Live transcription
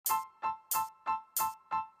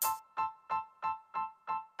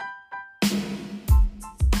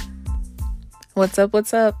What's up?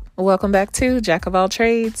 What's up? Welcome back to Jack of All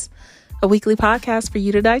Trades, a weekly podcast for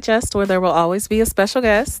you to digest where there will always be a special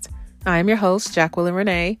guest. I am your host, Jacqueline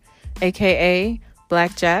Renee, aka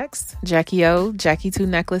Black Jacks, Jackie O, Jackie Two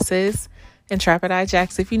Necklaces, and Trapid Eye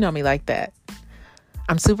Jacks if you know me like that.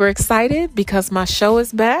 I'm super excited because my show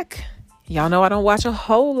is back. Y'all know I don't watch a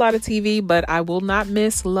whole lot of TV, but I will not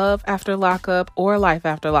miss Love After Lockup or Life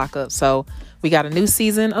After Lockup. So we got a new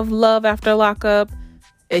season of Love After Lockup.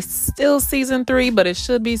 It's still season 3, but it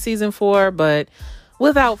should be season 4. But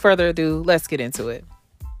without further ado, let's get into it.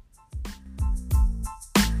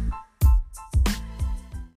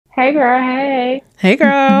 Hey girl, hey. Hey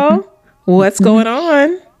girl, what's going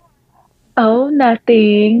on? Oh,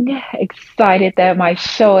 nothing. Excited that my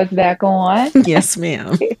show is back on. Yes,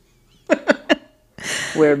 ma'am.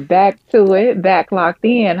 We're back to it, back locked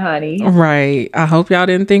in, honey. Right. I hope y'all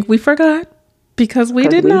didn't think we forgot because we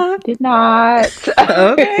did not. Did not.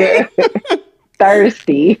 Okay.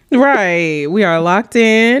 Thirsty. Right. We are locked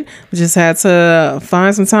in. We just had to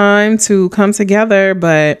find some time to come together,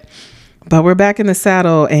 but we're back in the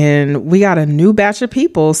saddle and we got a new batch of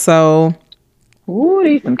people. So, Ooh,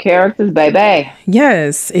 these some characters, baby.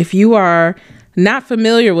 yes, if you are not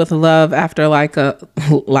familiar with Love After Love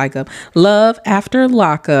After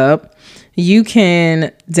Lockup, you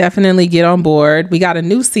can definitely get on board. We got a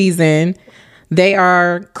new season. They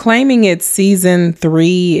are claiming it's season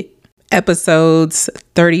 3, episodes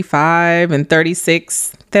 35 and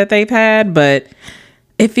 36 that they've had, but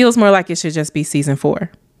it feels more like it should just be season 4.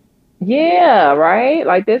 Yeah, right?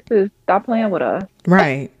 Like stop playing with us.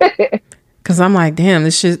 Right. Because I'm like, damn,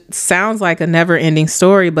 this shit sounds like a never ending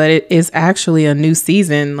story, but it is actually a new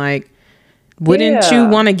season. Like, wouldn't you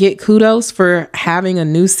want to get kudos for having a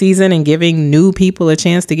new season and giving new people a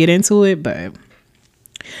chance to get into it? But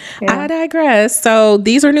I digress. So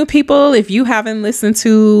these are new people. If you haven't listened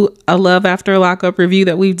to a Love After Lockup review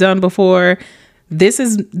that we've done before, this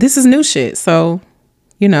is new shit. So,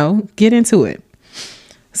 get into it.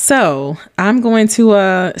 So I'm going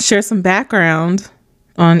to share some background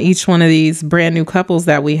on each one of these brand new couples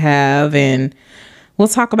that we have, and we'll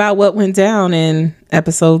talk about what went down in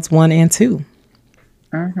episodes 1 and 2.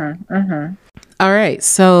 All right,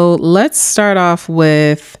 so let's start off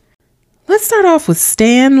with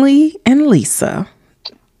Stanley and Lisa.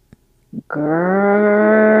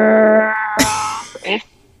 Girl, it's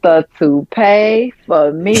the toupee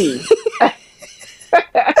for me.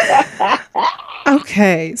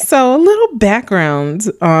 Okay, so a little background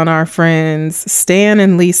on our friends Stan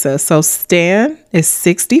and Lisa. So Stan is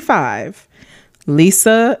 65.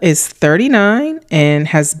 Lisa is 39 and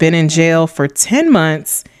has been in jail for 10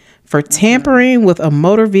 months for tampering with a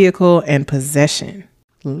motor vehicle and possession.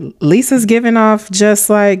 Lisa's giving off just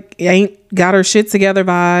like ain't got her shit together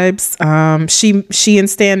vibes. She and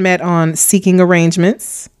Stan met on Seeking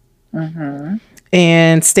Arrangements.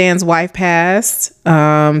 And Stan's wife passed,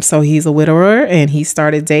 so he's a widower, and he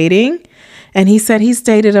started dating. And he said he's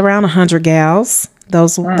dated around 100 gals.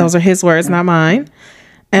 Those are his words, not mine.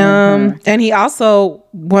 And he also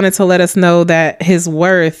wanted to let us know that his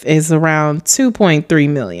worth is around $2.3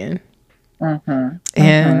 million.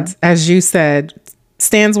 And as you said,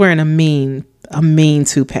 Stan's wearing a mean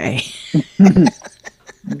toupee.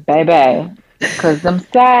 Baby, because them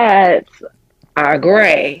sides are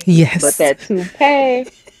gray. Yes. But that toupee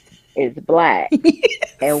is black.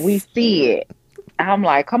 Yes. And we see it. I'm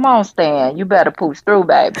like, come on, Stan. You better push through,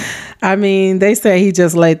 baby. I mean, they say he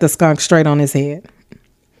just laid the skunk straight on his head.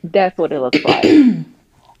 That's what it looks like. And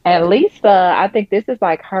Lisa, I think this is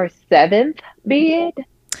like her 7th bid.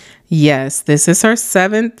 Yes, this is her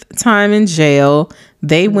 7th time in jail.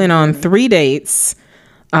 They went on 3 dates.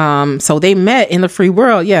 So they met in the free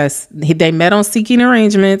world. Yes, they met on Seeking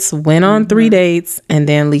Arrangements, went on 3 dates, and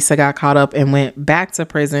then Lisa got caught up and went back to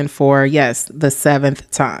prison for, the 7th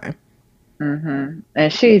time. And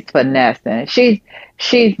she's finessing. She's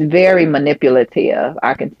very manipulative.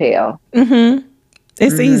 I can tell.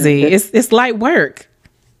 It's easy. It's light work.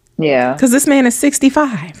 Yeah. Because this man is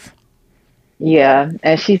 65. Yeah.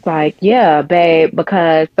 And she's like, yeah, babe,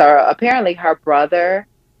 because apparently her brother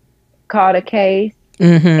caught a case.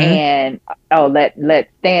 And let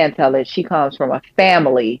Stan tell it. She comes from a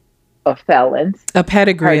family of felons, a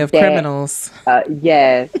pedigree of criminals.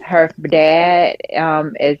 Yes, her dad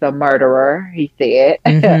is a murderer. He said,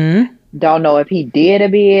 don't know if he did a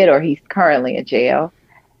bid or he's currently in jail.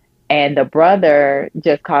 And the brother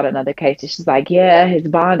just caught another case. And she's like, yeah, his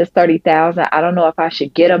bond is $30,000. I don't know if I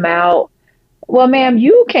should get him out. Well, ma'am,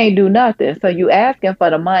 you can't do nothing. So you asking for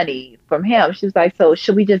the money from him. She's like, so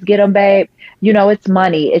should we just get him, babe? It's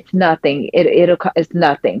money. It's nothing. It's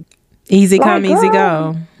nothing. Easy Like, come, easy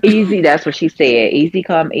girl, go. easy. That's what she said. Easy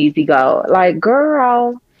come, easy go. Like,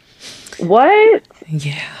 girl, what?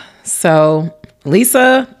 Yeah. So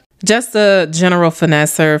Lisa, just a general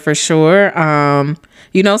finesser for sure.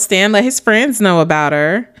 Stan let his friends know about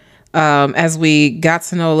her. As we got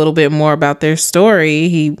to know a little bit more about their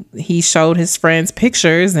story, he showed his friends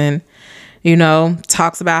pictures and,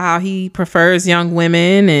 talks about how he prefers young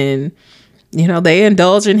women and, they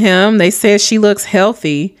indulge in him. They said she looks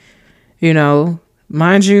healthy,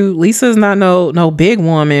 mind you, Lisa's not no big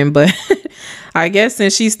woman, but I guess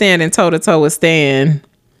since she's standing toe to toe with Stan,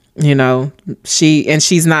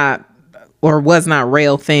 she's not or was not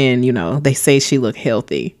rail thin, they say she looked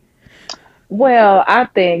healthy. Well, I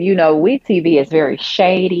think, WeTV is very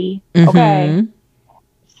shady. Okay. Mm-hmm.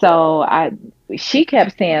 So she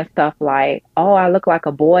kept saying stuff like, "Oh, I look like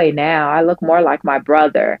a boy now. I look more like my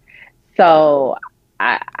brother." So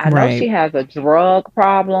I know she Right. has a drug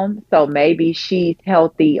problem. So maybe she's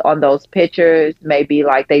healthy on those pictures. Maybe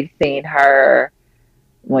like they've seen her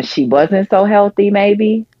when she wasn't so healthy.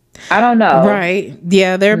 Maybe I don't know. Right.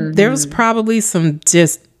 Yeah, there was Hmm. probably some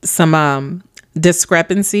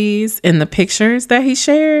discrepancies in the pictures that he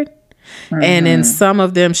shared. And in Hmm. some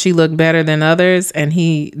of them she looked better than others, and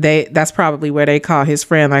that's probably where they call his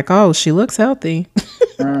friend like, "Oh, she looks healthy."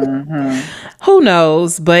 Hmm. Who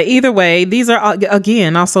knows? But either way, these are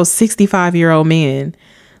again also 65-year-old men.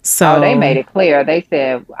 Oh, they made So, it clear. They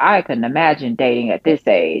said I couldn't imagine dating at this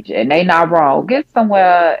age, and they not wrong. Get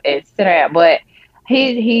somewhere and sit down. But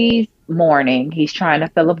he's mourning. He's trying to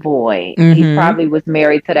fill a void. He mhm. probably was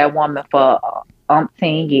married to that woman for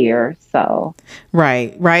umpteen years. So,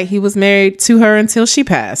 Right, right. He was married to her until she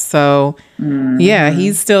passed. So, yeah, hmm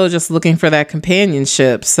he's still just looking for that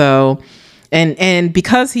companionship. So, and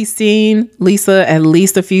because he's seen Lisa at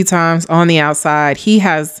least a few times on the outside, he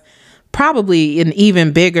has probably an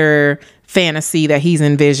even bigger fantasy that he's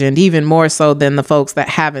envisioned, even more so than the folks that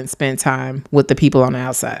haven't spent time with the people on the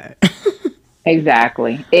outside.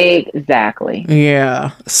 exactly, exactly.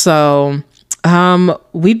 Yeah. So,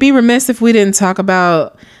 we'd be remiss if we didn't talk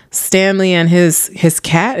about Stanley and his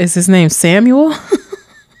cat. Is his name Samuel?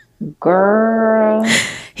 Girl,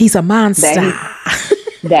 He's a that monster.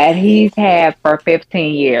 that he's had for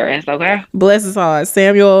 15 years. Okay. Bless his heart.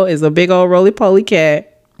 Samuel is a big old roly poly cat.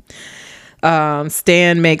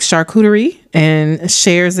 Stan makes charcuterie and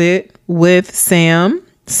shares it with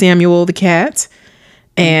Samuel the cat.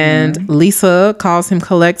 And Hmm. Lisa calls him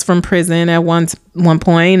collects from prison at one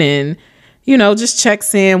point and just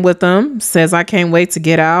checks in with them, says I can't wait to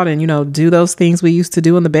get out and do those things we used to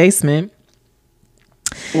do in the basement.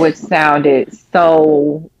 Which sounded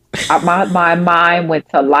so. My mind went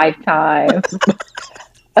to Lifetime.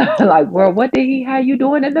 Like, well, what did he have you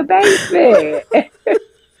doing in the basement?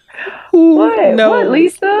 Who What, knows?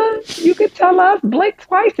 Lisa? You could tell us. Blink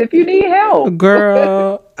twice if you need help.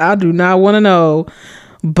 Girl, I do not want to know.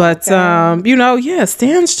 But Okay. yeah,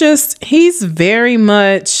 Stan's he's very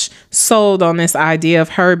much sold on this idea of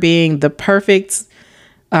her being the perfect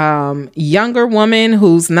younger woman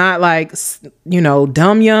who's not like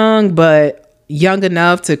dumb young, but young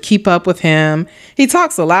enough to keep up with him. He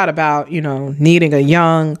talks a lot about needing a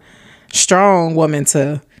young, strong woman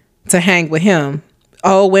to hang with him.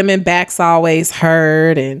 Old women backs always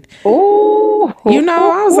hurt, and Ooh,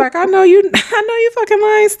 I was like, I know you, I know you fucking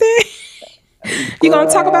lying, Stan. You gonna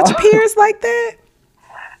talk about girl. your peers like that?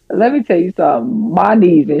 Let me tell you something. My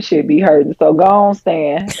knees and shit be hurting, so go on,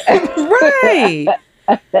 Stan. Right.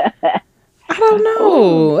 I don't Ooh,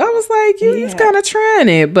 know. I was like, you've yeah. kind of trying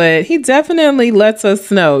it, but he definitely lets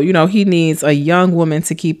us know, he needs a young woman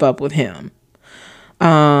to keep up with him.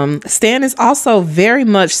 Stan is also very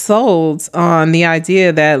much sold on the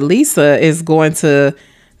idea that Lisa is going to,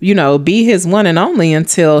 be his one and only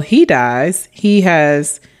until he dies. He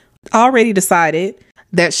has already decided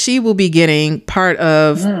that she will be getting part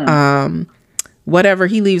of Mm. whatever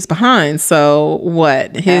he leaves behind. So what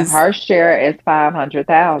And his her share is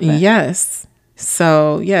 500,000. yes.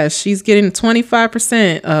 So yeah, she's getting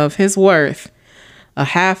 25% of his worth, a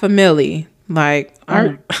half a milli. Like,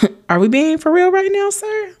 are Mm. are we being for real right now,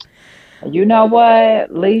 sir? You know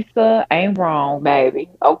what? Lisa ain't wrong, baby.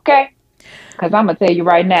 Okay? Because I'm going to tell you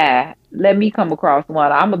right now, let me come across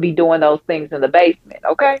one. I'm going to be doing those things in the basement.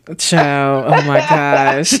 Okay? Child, oh my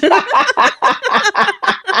gosh.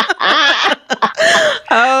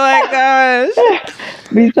 Oh my gosh.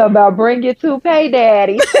 Be talking about bring your toupee,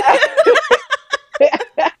 daddy.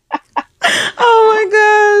 Oh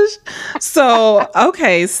my gosh. So,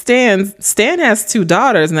 okay, Stan has two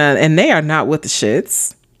daughters now and they are not with the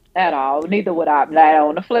shits. At all. Neither would I. Now,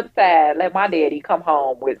 on the flip side, let my daddy come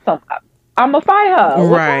home with some. I'm gonna fight her. What's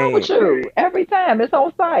wrong with Right. you? Every time it's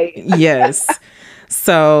on site. Yes.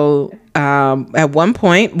 So at one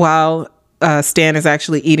point, while Stan is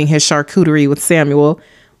actually eating his charcuterie with Samuel,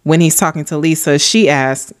 when he's talking to Lisa, she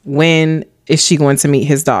asks, when is she going to meet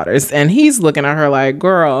his daughters? And he's looking at her like,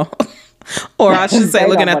 girl, or I should say, They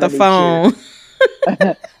looking don't at the want to meet you.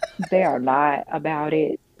 phone. They are not about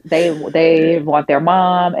it. They want their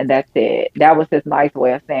mom, and that's it. That was his nice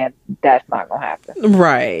way of saying that's not gonna happen.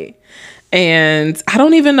 Right. And I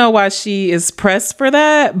don't even know why she is pressed for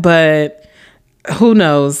that, but who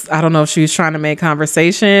knows? I don't know if she was trying to make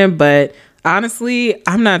conversation, but honestly,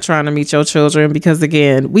 I'm not trying to meet your children because,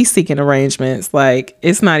 again, we seeking arrangements. Like,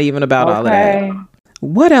 it's not even about all of that. Okay.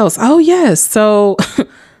 What else? Oh, yes. So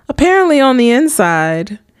apparently on the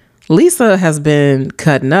inside, Lisa has been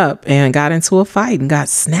cutting up and got into a fight and got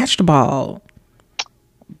snatched ball.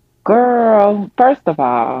 Girl, first of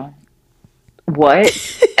all,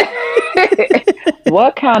 what?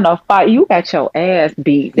 What kind of fight? You got your ass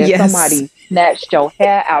beat that Yes. somebody snatched your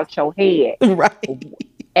hair out your head. Right.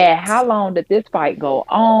 And how long did this fight go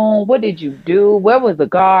on? What did you do? Where was the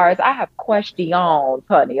guards? I have questions,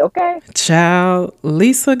 honey, okay? Child,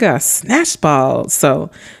 Lisa got snatched ball. So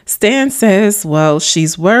Stan says, well,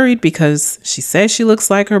 she's worried because she says she looks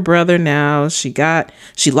like her brother now. She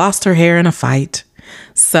lost her hair in a fight.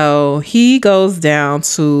 So he goes down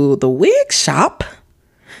to the wig shop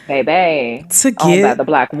Baby. to Owned by get, the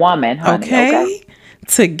black woman, honey, okay?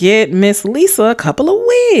 to get Miss Lisa a couple of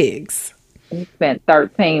wigs. He spent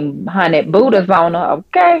 1,300 Buddhas on her,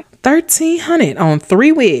 okay? 1,300 on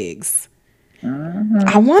 3 wigs. Mm-hmm.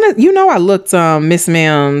 I looked Miss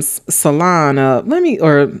Ma'am's salon up.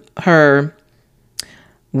 Or her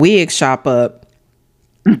wig shop up.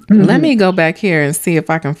 Let me go back here and see if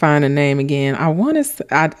I can find a name again.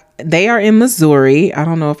 They are in Missouri. I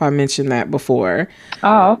don't know if I mentioned that before.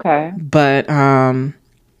 Oh, okay. But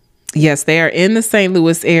yes, they are in the St.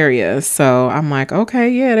 Louis area. So I'm like, okay,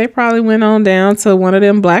 yeah, they probably went on down to one of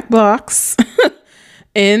them black blocks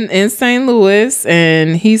in St. Louis.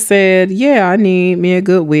 And he said, yeah, I need me a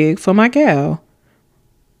good wig for my gal.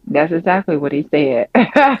 That's exactly what he said.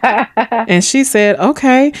 And she said,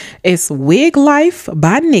 okay, it's Wig Life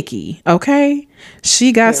by Nikki. Okay.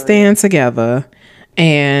 She got Stan together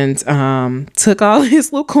and took all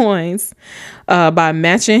his little coins by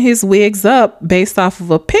matching his wigs up based off of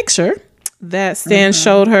a picture that Stan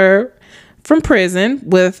showed her from prison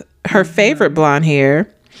with her favorite blonde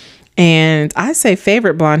hair. And I say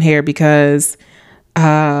favorite blonde hair because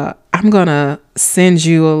I'm going to send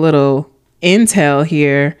you a little intel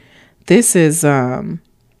here. This is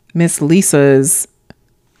Miss Lisa's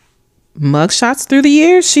mugshots through the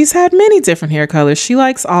years. She's had many different hair colors. She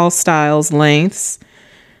likes all styles, lengths,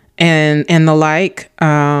 and the like.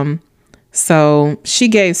 So she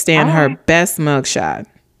gave Stan her best mugshot.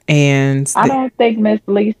 And I don't think Miss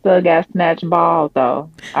Lisa got snatched balls, though.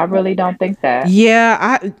 I really don't think that.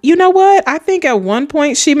 Yeah, you know what? I think at one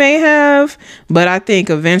point she may have, but I think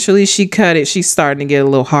eventually she cut it. She's starting to get a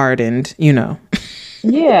little hardened,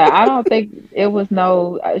 Yeah, I don't think it was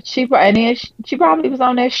no. She probably was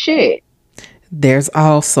on that shit. There's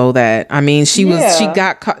also that. I mean, she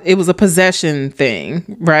got caught. It was a possession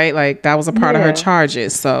thing, right? Like that was a part of her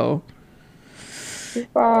charges. So she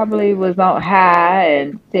probably was on high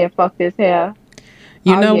and said, "Fuck this hair."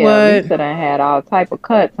 You know what? Lisa done had all type of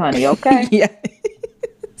cuts, honey. Okay. Yeah.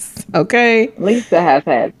 Okay. Lisa has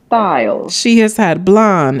had styles. She has had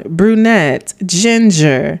blonde, brunette,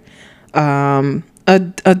 ginger,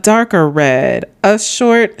 a darker red, a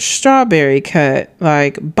short strawberry cut,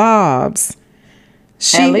 like bobs.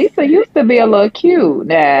 And Lisa used to be a little cute,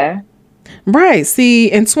 nah. Right.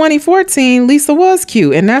 See, in 2014, Lisa was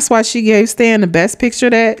cute, and that's why she gave Stan the best picture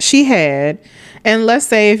that she had. And let's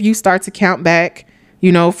say if you start to count back,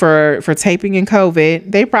 for taping and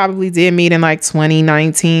COVID, they probably did meet in like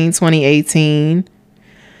 2019, 2018.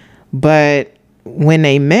 But when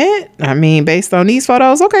they met, I mean, based on these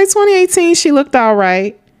photos, okay, 2018, she looked all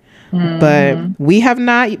right. Mm-hmm. But we have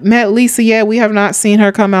not met Lisa yet. We have not seen her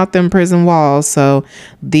come out them prison walls. So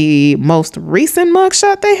the most recent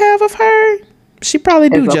mugshot they have of her, she probably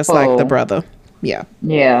do just like the brother. Yeah.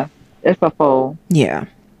 Yeah. It's a fool. Yeah.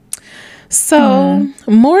 So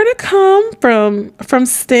more to come from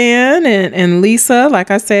Stan and Lisa. Like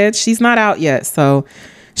I said, she's not out yet. So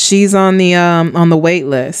she's on the wait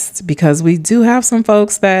list because we do have some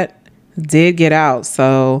folks that did get out.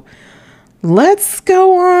 So let's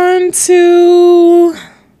go on to,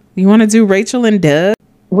 you want to do Rachel and Doug?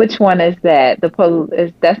 Which one is that?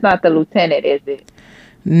 That's not the lieutenant, is it?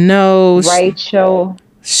 No. Rachel.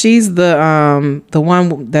 She's the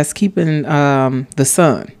one that's keeping the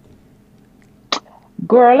son.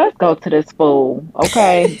 Girl, let's go to this fool.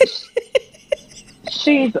 Okay.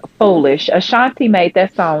 She's foolish. Ashanti made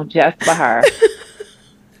that song just for her. Just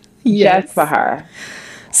for Yes. her.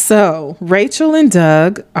 So Rachel and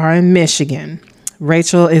Doug are in Michigan.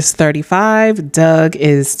 Rachel is 35, Doug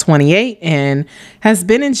is 28, and has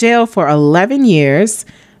been in jail for 11 years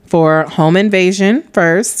for home invasion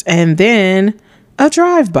first, and then a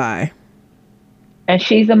drive-by. And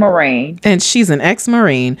she's a Marine. And she's an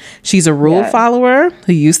ex-Marine. She's a rule Yes. follower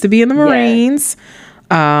who used to be in the Yes.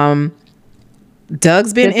 Marines.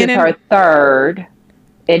 Doug's been This in is and her third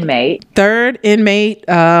inmate. third inmate,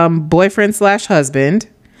 boyfriend slash husband.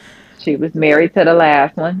 She was married to the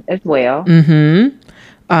last one as well. Mm-hmm.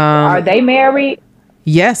 Are they married?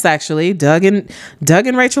 Yes, actually, Doug and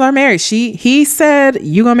Rachel are married. He said,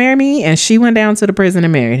 "You gonna marry me?" And she went down to the prison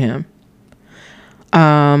and married him.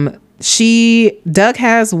 Doug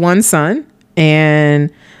has one son, and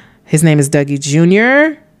his name is Dougie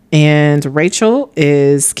Jr. And Rachel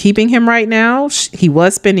is keeping him right now. He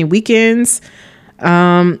was spending weekends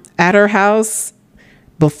at her house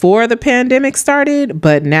before the pandemic started,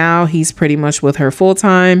 but now he's pretty much with her full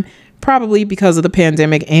time, probably because of the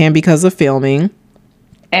pandemic and because of filming.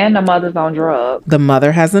 And the mother's on drugs. The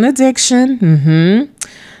mother has an addiction.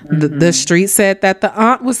 The street said that the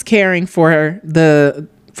aunt was caring for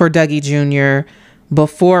Dougie Jr.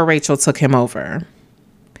 before Rachel took him over.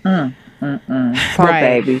 Poor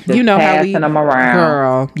Right. baby. Just You know how passing them around.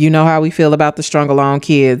 girl, you know how we feel about the strung along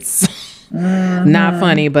kids. Not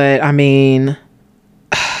funny, but I mean,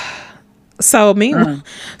 so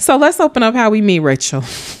let's open up how we meet Rachel.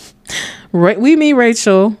 We meet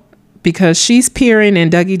Rachel because she's peering in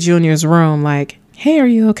Dougie Jr.'s room like, "Hey, are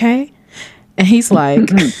you okay?" And he's like,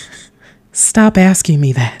 "Stop asking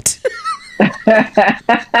me that."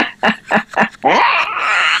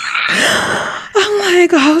 I'm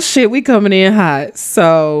like, "Oh shit, we coming in hot."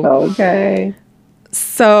 Okay.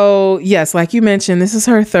 So yes, like you mentioned, this is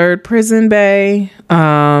her third prison bae.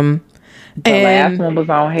 The last one was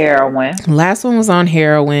on heroin. Last one was on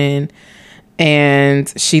heroin,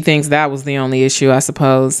 and she thinks that was the only issue, I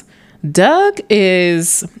suppose. Doug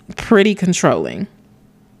is pretty controlling.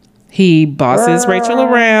 He bosses Rachel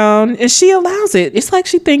around, and she allows it. It's like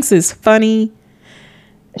she thinks it's funny.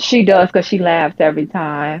 She does because she laughs every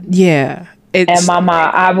time. Yeah. And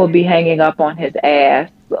mama, I will be hanging up on his ass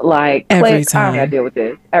like Every click. I don't gotta time. deal with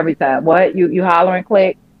this every time. What you hollering?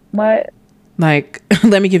 Click. What? Like,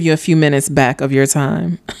 let me give you a few minutes back of your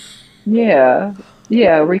time. Yeah,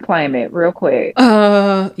 yeah. Reclaim it real quick.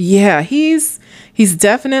 Yeah, he's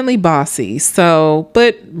definitely bossy. So,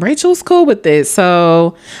 but Rachel's cool with this.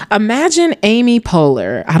 So, imagine Amy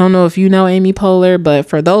Poehler. I don't know if you know Amy Poehler, but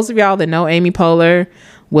for those of y'all that know Amy Poehler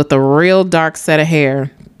with a real dark set of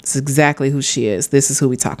hair, it's exactly who she is. This is who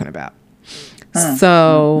we talking about.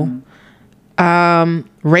 So,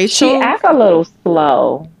 Rachel, She act a little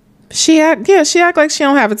slow she act like she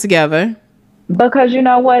don't have it together. because you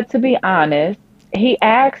know what? To be honest, he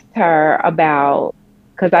asked her about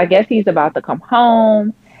because I guess he's about to come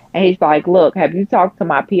home, and he's like, "Look, have you talked to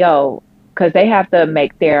my PO? Because they have to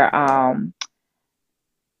make their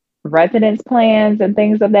residence plans and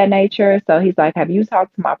things of that nature." So he's like, "Have you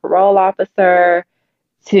talked to my parole officer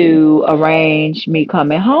to arrange me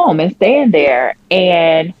coming home and staying there?"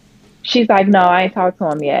 And she's like, "No, I ain't talked to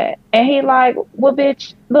him yet." And he like, "Well,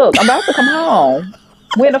 bitch, look, I'm about to come home.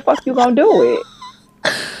 When the fuck you gonna do it?"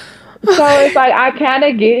 So it's like I kind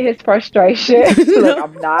of get his frustration. Look,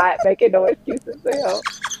 I'm not making no excuses for him,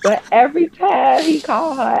 but every time he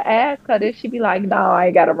call her, ask her, then she be like, "No, I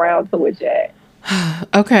ain't got around to it yet.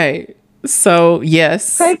 Okay. So,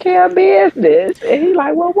 yes. Take care of business." And he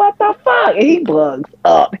like, "Well, what the fuck?" And he bugs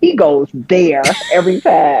up. He goes there every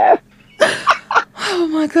time. Oh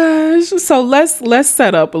my gosh. So let's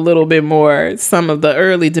set up a little bit more some of the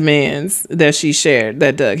early demands that she shared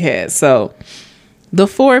that Doug had. So the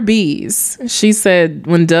 4 B's. She said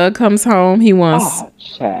when Doug comes home, he wants Oh,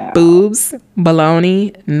 child. boobs,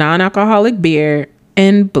 bologna, non-alcoholic beer,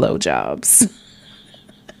 and blowjobs.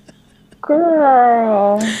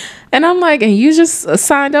 Girl. And I'm like, and you just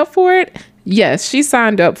signed up for it? Yes, she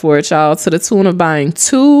signed up for it, y'all, to the tune of buying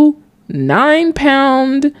 2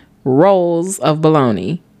 9-pound rolls of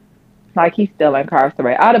bologna. Like he's still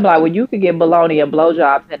incarcerated. I'd have been like, "Well, you could get bologna and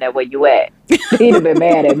blowjobs in there where you at." He'd have been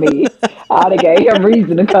mad at me. I'd have gave him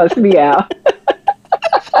reason to cuss me out.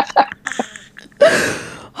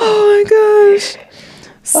 Oh my gosh.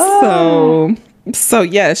 So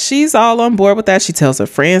yeah, she's all on board with that. She tells her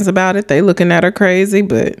friends about it. They looking at her crazy,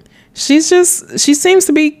 but she seems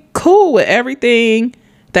to be cool with everything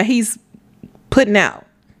that he's putting out.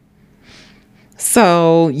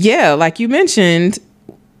 So yeah, like you mentioned,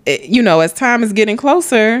 as time is getting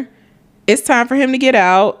closer, it's time for him to get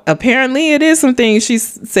out. Apparently, it is some things she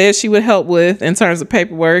said she would help with in terms of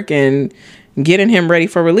paperwork and getting him ready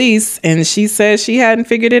for release. And she says she hadn't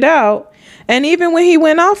figured it out. And even when he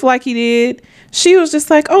went off like he did, she was just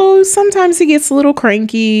like, oh, sometimes he gets a little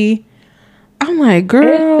cranky. I'm like, girl.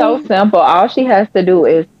 It's so simple. All she has to do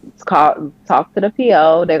is talk to the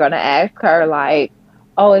PO. They're going to ask her, like,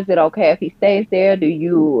 oh, is it okay if he stays there? Do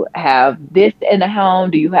you have this in the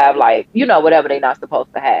home? Do you have, like, whatever they're not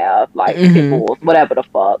supposed to have, like pit bulls, whatever the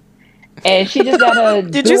fuck. And she just got to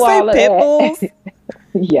Did do you say all of pit that. bulls?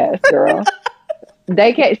 Yes, girl.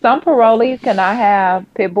 They can't. Some parolees cannot have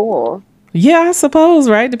pit bulls. Yeah, I suppose,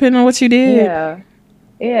 right? Depending on what you did.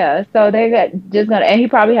 Yeah. So they got just gonna, and he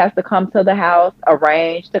probably has to come to the house,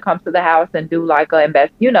 arrange to come to the house and do like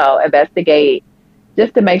investigate,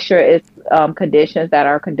 just to make sure it's conditions that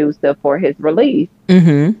are conducive for his release.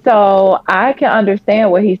 So I can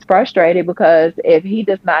understand where he's frustrated, because if he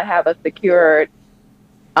does not have a secured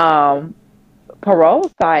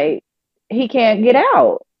parole site, he can't get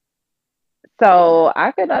out. So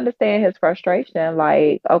I can understand his frustration.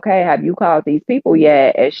 Like, okay, have you called these people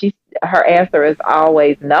yet? And her answer is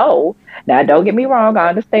always no. Now, don't get me wrong. I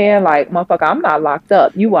understand. Like, motherfucker, I'm not locked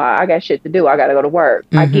up. You are. I got shit to do. I got to go to work.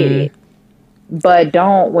 I get it. But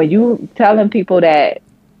when you telling people that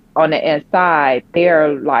on the inside,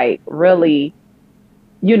 they're like really,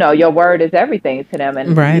 your word is everything to them,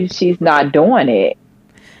 and she's not doing it.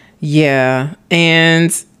 Yeah.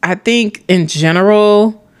 And I think in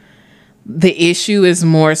general, the issue is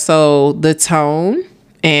more so the tone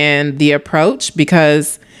and the approach,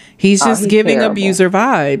 because he's just giving terrible abuser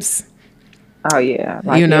vibes. Oh, yeah.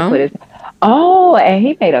 Like, and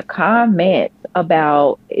he made a comment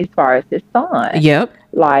about, as far as his son. Yep.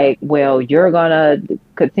 Like, well, you're going to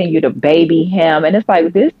continue to baby him. And it's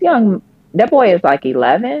like, that boy is like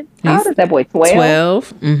 11. How old is that boy? 12?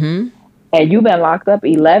 12. Mm-hmm. And you've been locked up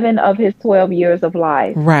 11 of his 12 years of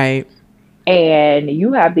life. Right. And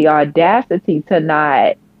you have the audacity to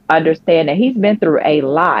not understand that he's been through a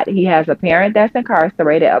lot. He has a parent that's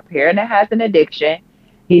incarcerated, a parent that has an addiction.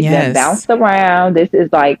 He's been bounced around. This is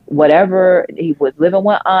like whatever. He was living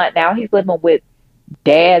with aunt. Now he's living with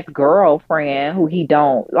dad's girlfriend, who he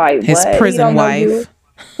don't like. His prison wife.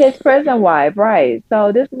 His prison wife, right.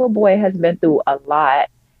 So this little boy has been through a lot.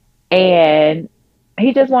 And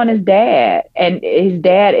he just wants his dad. And his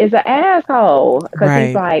dad is an asshole. Because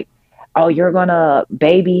he's like, oh, you're gonna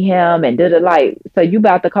baby him and did it, like, so you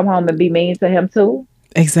about to come home and be mean to him too?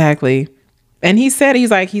 Exactly. And he said he's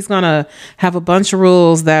gonna have a bunch of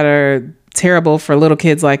rules that are terrible for little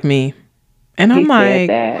kids like me. And I'm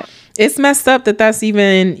like, it's messed up that that's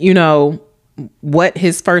even, what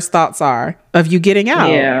his first thoughts are of you getting out.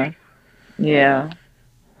 Yeah.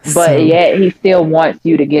 But yet he still wants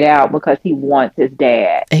you to get out because he wants his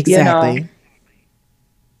dad. Exactly.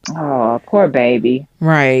 Oh, poor baby.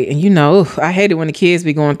 Right. And I hate it when the kids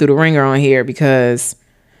be going through the ringer on here, because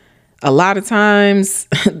a lot of times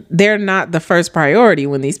they're not the first priority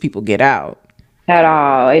when these people get out. At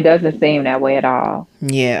all. It doesn't seem that way at all.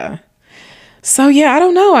 Yeah. So, I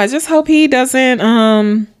don't know. I just hope he doesn't,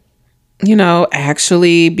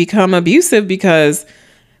 actually become abusive, because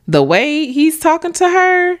the way he's talking to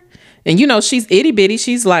her, and, she's itty bitty.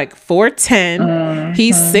 She's like 4'10".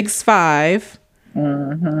 He's 6'5".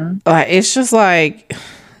 It's just like,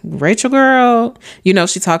 Rachel girl,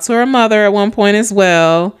 she talked to her mother at one point as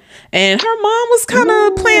well, and her mom was kind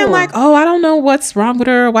of playing like, oh, I don't know what's wrong with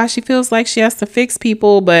her, why she feels like she has to fix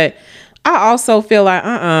people. But I also feel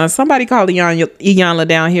like somebody call Iyanla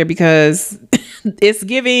down here, because it's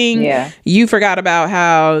giving you forgot about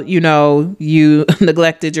how you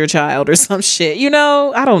neglected your child or some shit.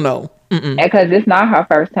 I don't know, because it's not her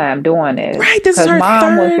first time doing it. Right, this is her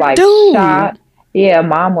mom third was like shocked. Yeah,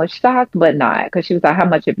 mom was shocked, but not, because she was like, how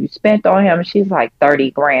much have you spent on him? She's like,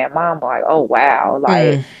 30 grand. Mom was like, oh, wow.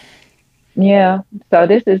 Like, yeah. So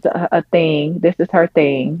this is a thing. This is her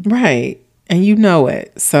thing. Right. And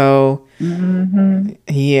it. So,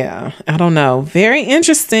 yeah, I don't know. Very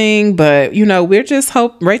interesting. But, we're just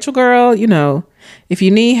Rachel girl, if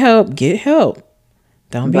you need help, get help.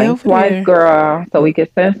 Don't be over there. Girl, so we can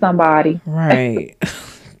send somebody. Right.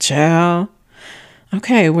 Ciao.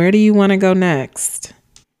 Okay, where do you want to go next?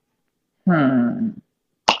 Who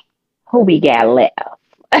we got left?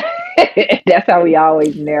 That's how we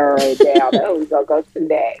always narrow it down. Who we gonna go to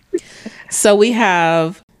next? So we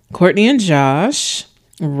have Courtney and Josh,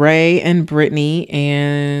 Ray and Brittany,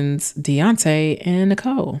 and Deontay and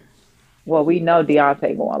Nicole. Well, we know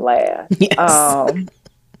Deontay going last. Yes.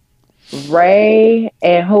 Ray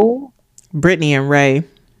and who? Brittany and Ray.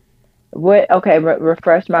 What? Okay,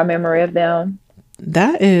 refresh my memory of them.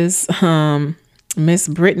 That is Miss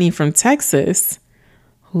Brittany from Texas,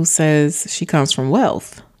 who says she comes from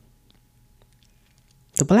wealth.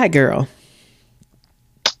 The black girl.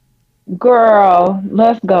 Girl,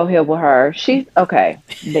 let's go here with her. She's okay.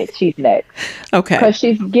 She's next Okay. because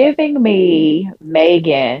she's giving me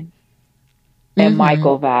Megan and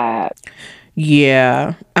Michael vibe.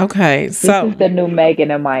 Yeah. Okay. This is the new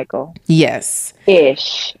Megan and Michael. Yes.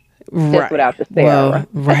 Ish. Right. Just without the Sarah. Well,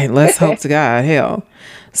 right. Let's hope to God. Hell.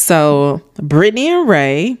 So Brittany and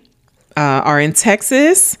Ray are in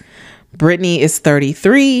Texas. Brittany is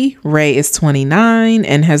 33. Ray is 29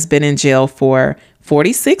 and has been in jail for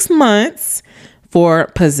 46 months for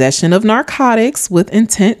possession of narcotics with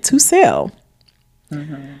intent to sell.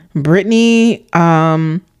 Brittany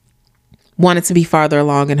wanted to be farther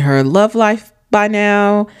along in her love life by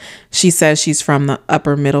now. She says she's from the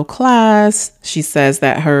upper middle class. She says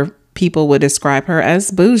that her people would describe her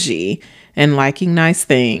as bougie and liking nice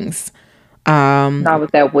things. Not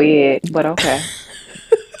with that wig, but okay.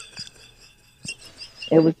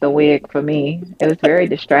 It was the wig for me. It was very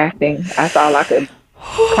distracting. That's all I could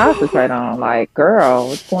concentrate on. Like, girl,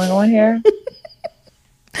 what's going on here?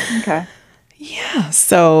 Okay. Yeah.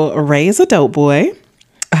 So Ray is a dope boy.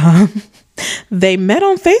 They met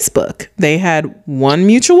on Facebook. They had one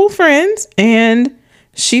mutual friend, and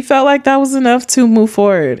she felt like that was enough to move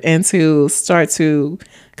forward and to start to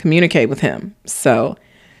communicate with him. So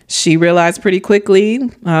she realized pretty quickly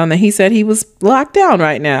that he said he was locked down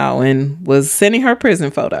right now and was sending her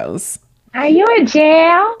prison photos. Are you in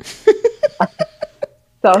jail?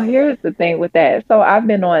 So here's the thing with that. So I've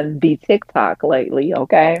been on the TikTok lately,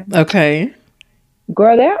 okay? Okay.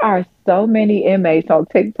 Girl, there are so many inmates on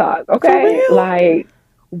TikTok, okay? Like,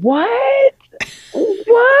 what?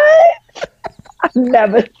 What? I've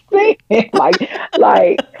never seen it.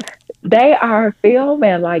 Like they are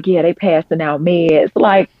filming, like, yeah, they passing out meds.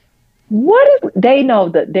 Like, what is, they know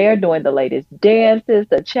that they're doing the latest dances,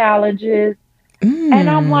 the challenges. And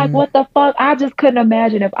I'm like, what the fuck? I just couldn't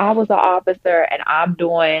imagine if I was an officer and I'm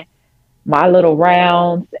doing my little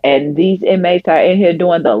rounds and these inmates are in here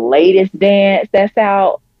doing the latest dance that's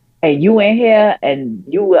out and you in here and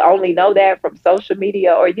you will only know that from social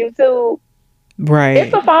media or YouTube. Right.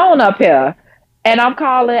 It's a phone up here and I'm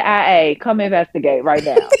calling IA. Come investigate right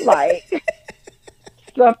now. Like,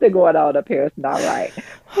 something going on up here is not right.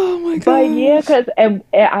 Oh my god. But yeah, because and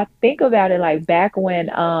I think about it like back when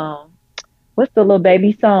what's the little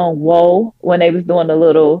baby song, Whoa, when they was doing the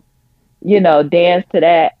little, dance to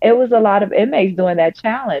that. It was a lot of inmates doing that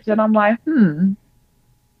challenge. And I'm like,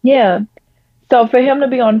 yeah. So for him to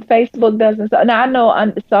be on Facebook doesn't, now I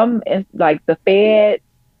know some, like the Fed,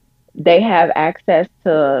 they have access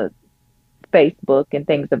to Facebook and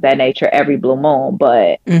things of that nature every blue moon.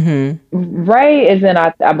 But Ray is in,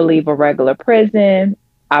 I believe, a regular prison,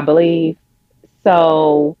 I believe.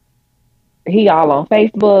 So he all on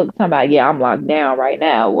Facebook talking about, yeah, I'm locked down right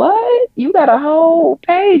now. What? You got a whole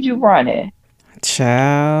page you running.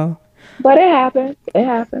 Child. But it happens. It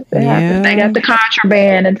happens. It happens. They got the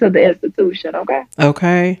contraband into the institution, okay?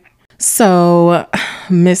 Okay. So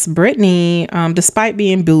Miss Brittany, despite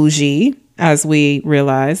being bougie, as we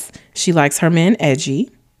realize, she likes her men edgy.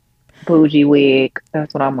 Bougie wig.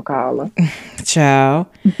 That's what I'm going to call her. Child.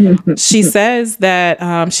 She says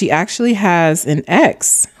that she actually has an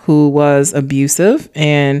ex who was abusive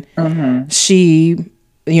and she,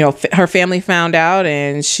 her family found out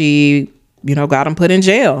and she, got him put in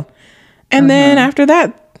jail. And then after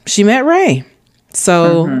that, she met Ray.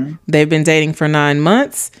 So they've been dating for 9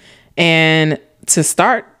 months. And to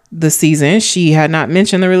start the season, she had not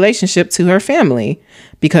mentioned the relationship to her family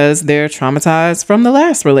because they're traumatized from the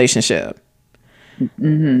last relationship.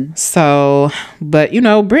 So, but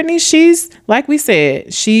Brittany, she's, like we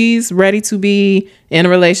said, she's ready to be in a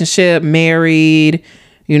relationship, married.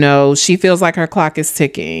 She feels like her clock is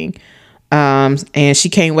ticking. And she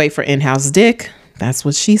can't wait for in-house dick. That's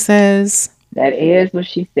what she says. That is what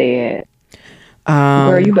she said.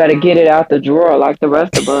 Girl, you better get it out the drawer like the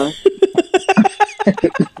rest of us.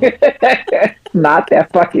 Not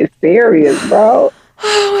that fucking serious, bro.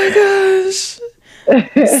 Oh my gosh.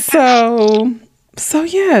 So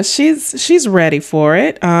yeah, she's ready for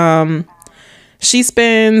it. She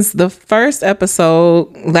spends the first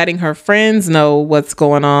episode letting her friends know what's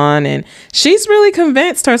going on, and she's really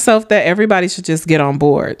convinced herself that everybody should just get on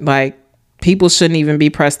board. Like, people shouldn't even be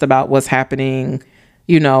pressed about what's happening,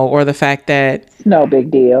 or the fact that it's no big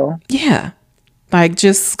deal. Yeah. Like,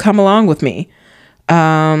 just come along with me.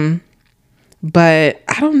 But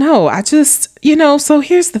I don't know. I just, so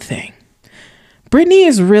here's the thing. Brittany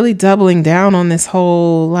is really doubling down on this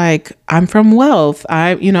whole, like, I'm from wealth.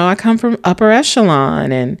 I come from upper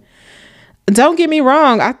echelon. And don't get me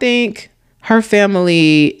wrong. I think her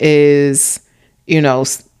family is,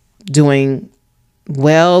 doing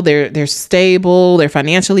well. They're stable. They're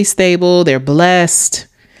financially stable. They're blessed,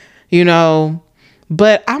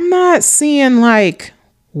 but I'm not seeing like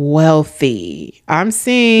wealthy. I'm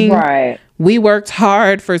seeing Right. we worked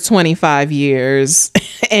hard for 25 years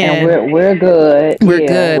And we're good. we're Yeah,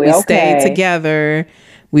 good. We stayed together.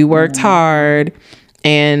 We worked hard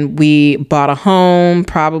and we bought a home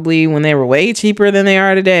probably when they were way cheaper than they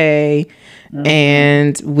are today.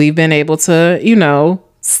 And we've been able to,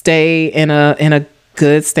 stay in a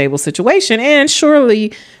good, stable situation and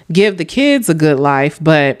surely give the kids a good life.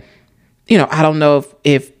 But, I don't know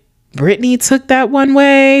if Brittany took that one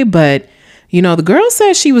way, but the girl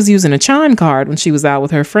said she was using a Chime card when she was out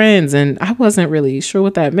with her friends, and I wasn't really sure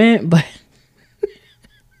what that meant, but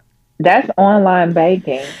That's online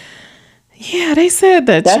banking. yeah, they said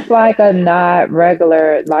that. That's like a not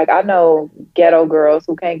regular, like I know ghetto girls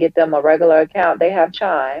who can't get them a regular account. They have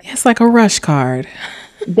Chime. It's like a rush card.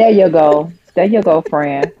 There you go. There you go,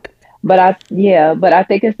 friend. But I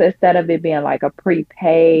think it's instead of it being like a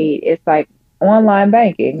prepaid, it's like online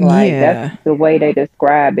banking. Like Yeah. that's the way they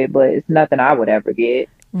describe it, but it's nothing I would ever get.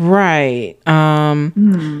 Right.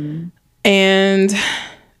 Hmm. And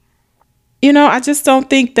I just don't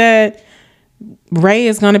think that Ray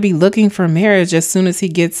is going to be looking for marriage as soon as he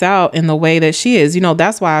gets out in the way that she is.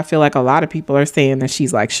 That's why I feel like a lot of people are saying that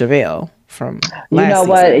she's like Chevelle from You last know season.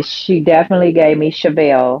 what? She definitely gave me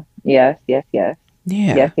Chevelle. Yes, yes, yes.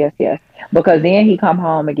 Yeah. Yes. Because then he come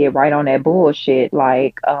home and get right on that bullshit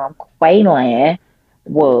like Quaylan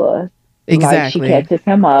was. Like she Exactly. catches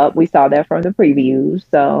him up. We saw that from the previews.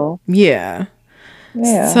 So Yeah.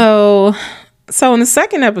 yeah. So in the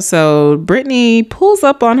second episode, Brittany pulls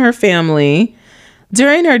up on her family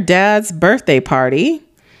during her dad's birthday party,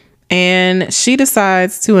 and she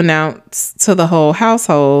decides to announce to the whole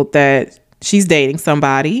household that she's dating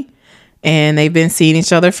somebody, and they've been seeing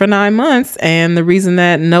each other for 9 months. And the reason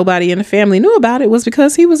that nobody in the family knew about it was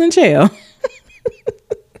because he was in jail.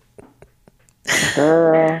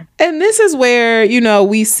 Girl. And this is where,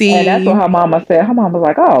 we see. And that's what her mama said. Her mama was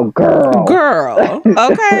like, oh, Girl.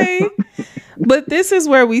 Okay. But this is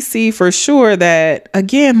where we see for sure that,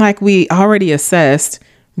 again, like we already assessed,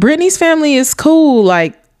 Brittany's family is cool.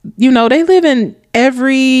 Like, they live in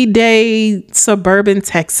everyday suburban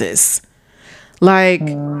Texas. Like,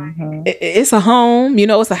 it's a home,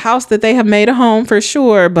 it's a house that they have made a home for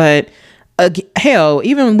sure. But hell,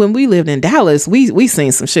 even when we lived in Dallas, we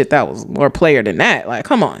seen some shit that was more player than that. Like,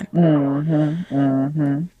 come on.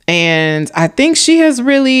 And I think she has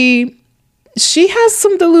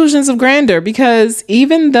some delusions of grandeur, because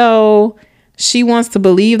even though she wants to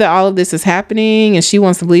believe that all of this is happening and she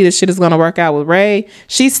wants to believe that shit is going to work out with Ray,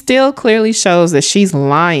 she still clearly shows that she's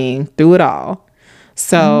lying through it all.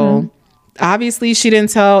 So obviously she didn't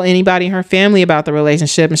tell anybody in her family about the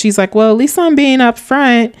relationship. And she's like, well, at least I'm being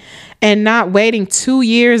upfront and not waiting 2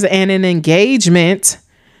 years and an engagement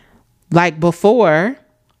like before.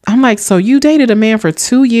 I'm like, so you dated a man for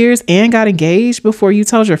 2 years and got engaged before you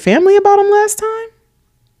told your family about him last time?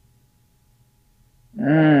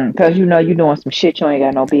 Because you're doing some shit you ain't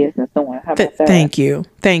got no business doing. How about that? Thank you.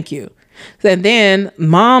 And then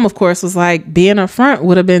mom, of course, was like, being upfront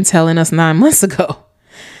would have been telling us 9 months ago.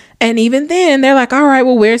 And even then, they're like, all right,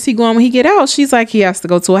 well, where's he going when he get out? She's like, he has to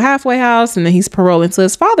go to a halfway house, and then he's paroling to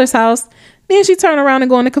his father's house. Then she turned around and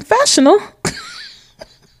go in the confessional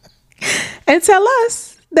and tell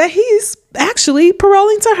us that he's actually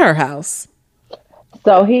paroling to her house.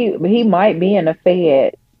 So he might be in the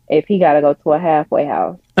Fed if he got to go to a halfway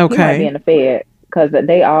house. Okay. He might be in the Fed because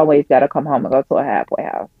they always got to come home and go to a halfway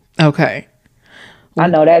house. Okay. I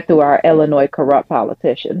know that through our Illinois corrupt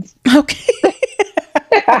politicians. Okay.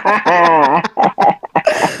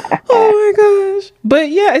 Oh my gosh. But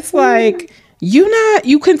yeah, it's like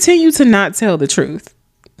you continue to not tell the truth.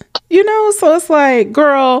 So it's like,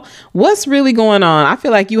 girl, what's really going on? I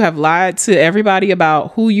feel like you have lied to everybody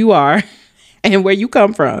about who you are and where you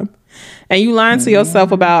come from. And you lying to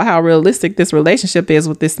yourself about how realistic this relationship is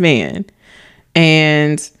with this man.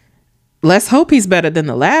 And let's hope he's better than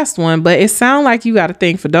the last one. But it sounds like you got a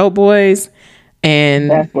thing for dope boys. And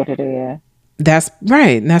that's what it is. That's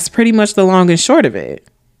right. That's pretty much the long and short of it.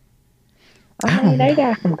 I mean, they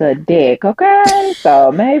got some good dick, okay?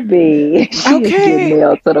 So maybe she just get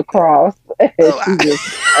nailed to the cross. She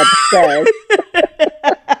just obsessed.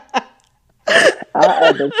 I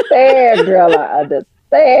understand, girl. I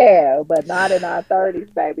understand. But not in our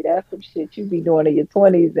 30s, baby. That's some shit you be doing in your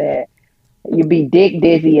 20s and You be dick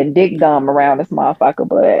dizzy and dick dumb around this motherfucker,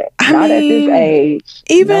 but I not at this mean, age.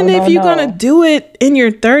 No, even if no, you're gonna no. do it in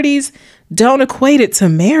your 30s, don't equate it to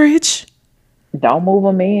marriage. Don't move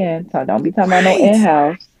them in. So don't be talking about no Right.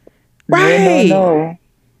 in-house. No, no, Right. no.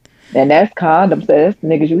 And that's condoms. That's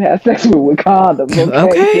niggas you have sex with condoms, okay?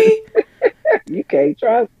 Okay. You can't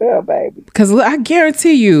trust them, baby. Because I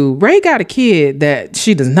guarantee you, Ray got a kid that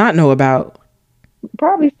she does not know about.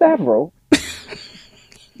 Probably several.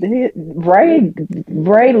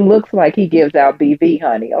 Ray looks like he gives out BV,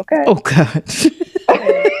 honey, okay? Oh, God.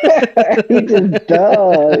 He just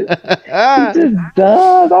does. He just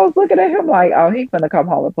does. I was looking at him like, oh, he's gonna come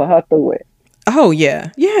home and put her through it. Oh,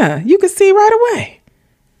 yeah. Yeah. You can see right away.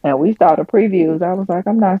 And we saw the previews. I was like,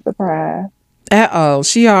 I'm not surprised. At all.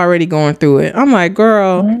 She already going through it. I'm like,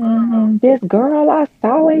 girl. This girl I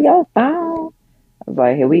saw in your phone. I was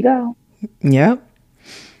like, here we go. Yep.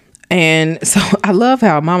 And so I love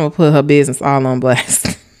how Mama put her business all on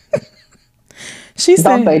blast. She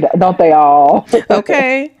said, Don't they all?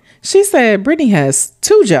 okay. She said Brittany has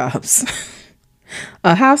 2 jobs,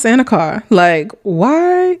 a house and a car. Like,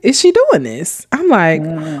 why is she doing this? I'm like,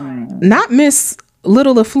 not Miss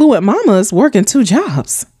Little Affluent Mama's working 2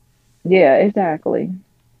 jobs. Yeah, exactly.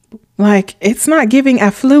 Like, it's not giving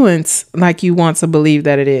affluence like you want to believe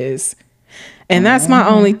that it is. And that's my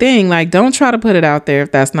only thing. Like, don't try to put it out there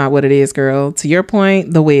if that's not what it is, girl. To your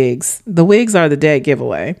point, the wigs. The wigs are the dead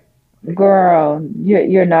giveaway. Girl,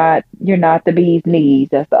 you're not the bee's knees,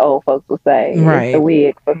 as the old folks will say. Right. It's the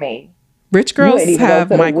wig for me. Rich You girls ain't even have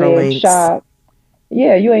go to the micro wig links. shop.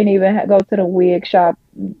 Yeah, you ain't even go to the wig shop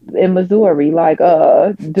in Missouri. Like,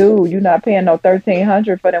 dude, you not paying no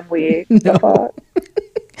 1,300 for them wigs. The fuck?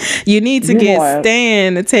 You need to You get want-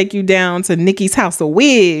 Stan to take you down to Nikki's House of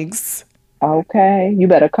Wigs. Okay, you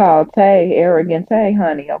better call Tay, arrogant Tay,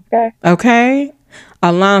 honey. Okay. Okay.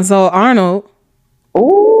 Alonzo Arnold.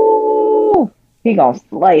 Ooh, he gonna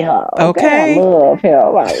slay her. Okay, Okay. I love him.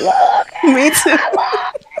 I love him. Me too.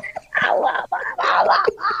 I love him. I love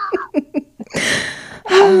him.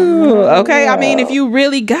 Okay. I mean, if you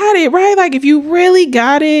really got it, right? Like, if you really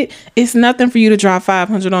got it, it's nothing for you to drop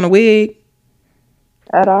 500 on a wig.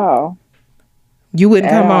 At all. You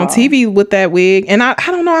wouldn't come on TV with that wig. And I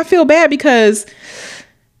don't know. I feel bad because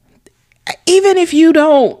even if you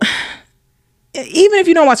don't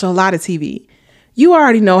watch a lot of TV, you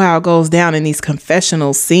already know how it goes down in these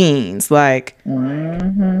confessional scenes. Like, you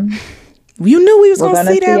knew we was going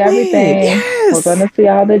to see that everything. wig. Yes. We're going to see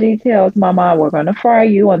all the details, Mama. We're going to fry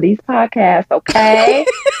you on these podcasts, okay?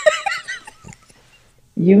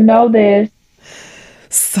 You know this.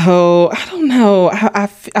 So, I don't know. I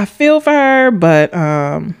feel for her, but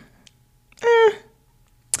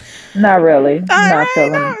not really. Not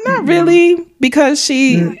feeling. Not really, because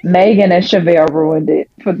Megan and Chevelle ruined it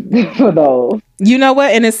for those. You know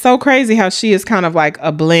what? And it's so crazy how she is kind of like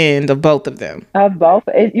a blend of both of them. Of both.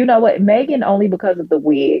 You know what? Megan only because of the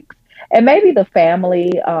wigs. And maybe the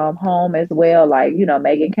family home as well. Like, you know,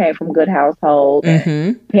 Megan came from good household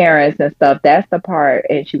and parents and stuff. That's the part.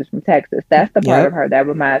 And she was from Texas. That's the part of her that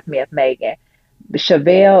reminds me of Megan.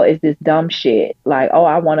 Chevelle is this dumb shit. Like, oh,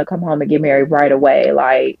 I want to come home and get married right away.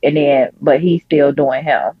 Like, and then, but he's still doing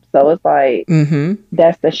him. So it's like,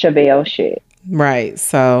 that's the Chevelle shit. Right.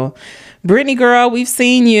 So, Brittany, girl, we've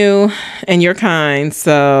seen you and you're kind.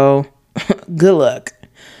 So, good luck.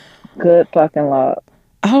 Good fucking luck.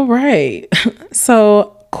 All right.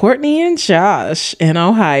 So, Courtney and Josh in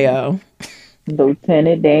Ohio.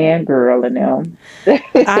 Lieutenant Dan girl and them.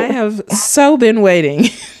 I have so been waiting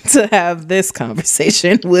to have this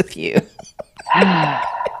conversation with you.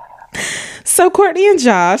 So Courtney and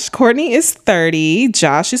Josh. Courtney is 30.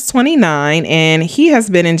 Josh is 29. And he has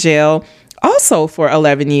been in jail also for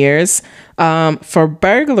 11 years for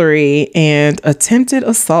burglary and attempted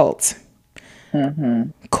assault.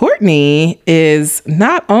 Courtney is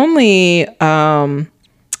not only a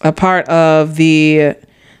part of the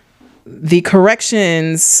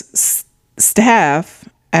corrections staff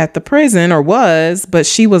at the prison, or was, but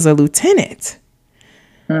she was a lieutenant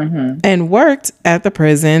and worked at the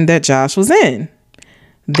prison that Josh was in.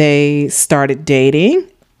 They started dating.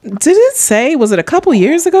 Did it say, was it a couple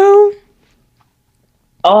years ago?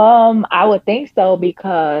 I would think so,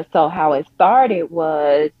 because how it started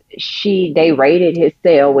was they raided his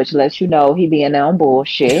cell, which lets you know he being on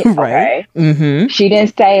bullshit. Right. Okay. She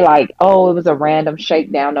didn't say like, oh, it was a random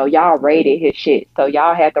shakedown. No, y'all raided his shit. So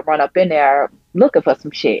y'all had to run up in there looking for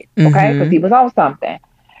some shit. Okay. Because he was on something.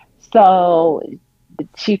 So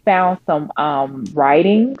she found some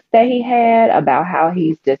writings that he had about how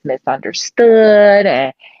he's just misunderstood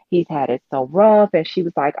and he's had it so rough. And she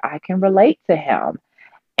was like, I can relate to him.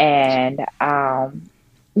 And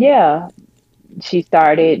yeah, she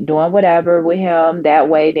started doing whatever with him that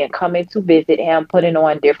way, then coming to visit him, putting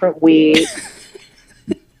on different wigs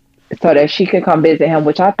so that she could come visit him,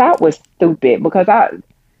 which I thought was stupid because I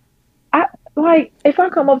like if I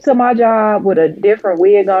come up to my job with a different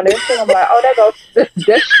wig on this thing, I'm like, oh, that goes,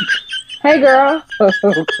 hey girl.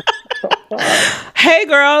 Hey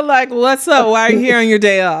girl, like what's up? Why are you here on your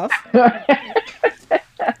day off?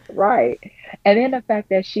 Right. And then the fact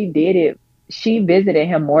that she did it, she visited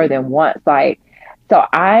him more than once. Like, so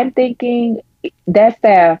I'm thinking that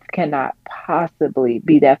staff cannot possibly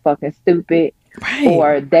be that fucking stupid. Right.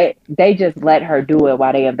 Or they just let her do it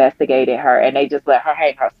while they investigated her and they just let her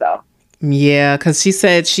hang herself. Yeah, because she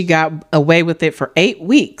said she got away with it for 8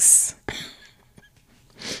 weeks.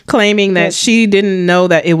 Claiming that she didn't know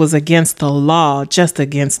that it was against the law, just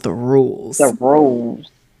against the rules. The rules.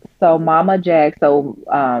 So Mama Jack,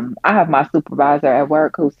 I have my supervisor at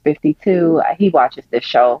work who's 52. He watches this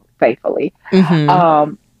show faithfully.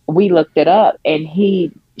 Mm-hmm. We looked it up and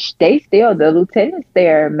the lieutenants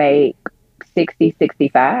there make 60,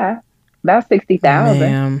 65, about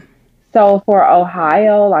 60,000. So for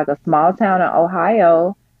Ohio, like a small town in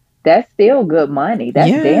Ohio, that's still good money.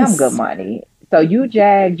 That's damn good money. So you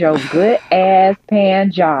jagged your good ass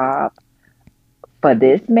paying job for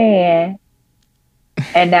this man,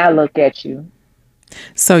 and now look at you.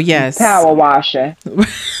 So yes, power washer.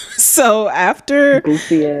 So after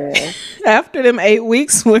them 8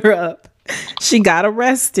 weeks were up, she got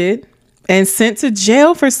arrested and sent to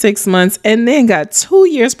jail for 6 months, and then got 2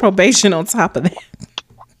 years probation on top of that.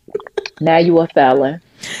 Now you a felon.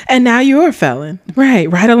 And now you're a felon,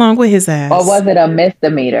 right along with his ass. Or was it a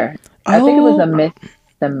misdemeanor? I think it was a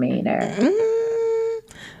misdemeanor.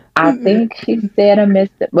 I think she said a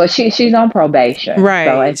misdemeanor. Well, she's on probation,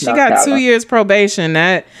 right? So she got 2 years probation.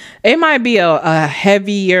 That it might be a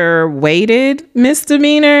heavier weighted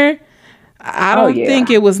misdemeanor. I don't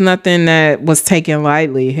think it was nothing that was taken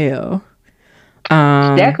lightly. Hell,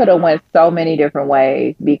 that could have went so many different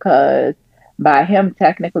ways because by him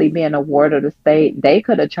technically being a ward of the state, they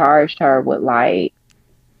could have charged her with like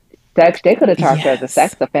sex. They could have charged her as a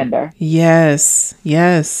sex offender. Yes.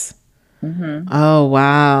 Mm-hmm. Oh,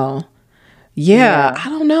 wow. Yeah, I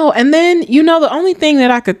don't know. And then, the only thing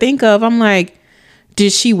that I could think of, I'm like,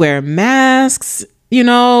 did she wear masks,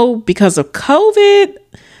 because of COVID?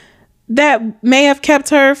 That may have kept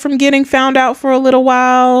her from getting found out for a little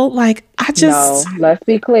while. Like, No, let's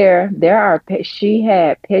be clear. She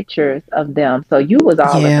had pictures of them. So you was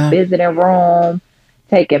all in the visiting room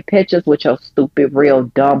taking pictures with your stupid, real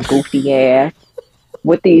dumb, goofy ass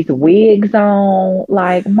with these wigs on.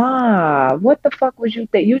 Like, Ma, what the fuck was you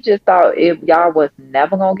think? You just thought if y'all was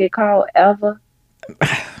never gonna get caught ever?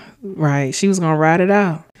 Right. She was gonna ride it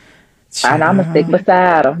out. And I'm going to stick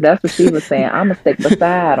beside him. That's what she was saying. I'm going to stick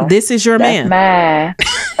beside him. This is your man. Mine.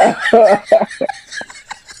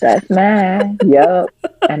 That's mine. Yup.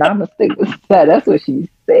 And I'm going to stick beside. That's what she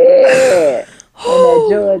said. And that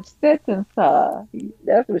judge sentenced her.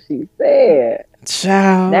 That's what she said.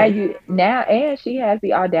 Child. And she has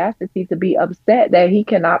the audacity to be upset that he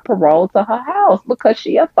cannot parole to her house because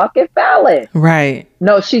she a fucking felon. Right.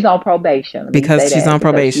 No, she's on probation. Because she's on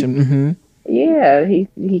probation. Mm-hmm. Yeah,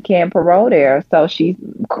 he can't parole there, so she's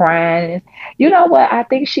crying. You know what? I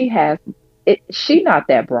think she has it. She not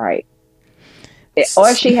that bright,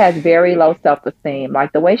 or she has very low self-esteem.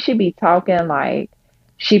 Like the way she be talking, like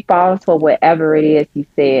she falls for whatever it is he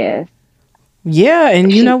says. Yeah,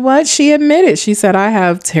 and you know what? She admitted. She said, "I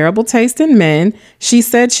have terrible taste in men." She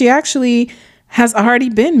said she actually has already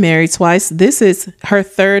been married twice. This is her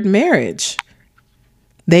third marriage.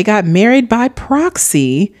 They got married by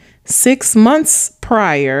proxy 6 months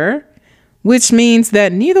prior, which means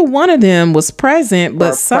that neither one of them was present,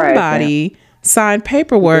 but somebody signed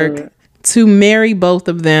paperwork to marry both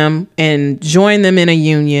of them and join them in a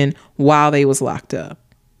union while they was locked up.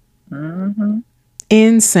 Mm-hmm.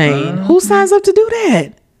 Insane. Mm-hmm. Who signs up to do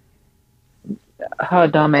that? Her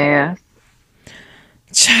dumb ass.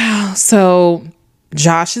 Child. So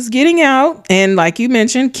Josh is getting out and, like you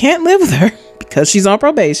mentioned, can't live with her because she's on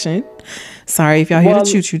probation. Sorry if y'all hear the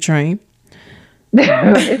choo-choo train.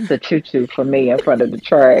 It's the choo-choo for me in front of the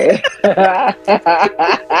train.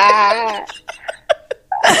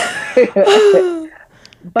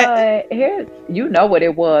 But here's, what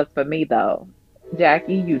it was for me though.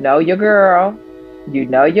 Jackie, your girl.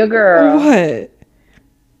 What?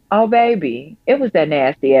 Oh, baby. It was that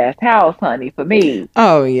nasty ass house, honey, for me.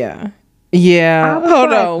 Oh, yeah. Yeah.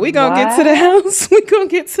 Hold on. We gonna get to the house.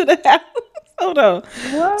 Hold on.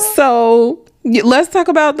 What? So let's talk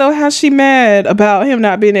about though how she mad about him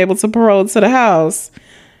not being able to parole to the house.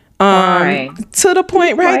 Fine. To the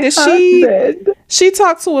point, right, My that husband. she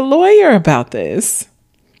talked to a lawyer about this.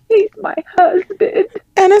 He's my husband.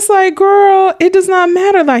 And it's like, girl, it does not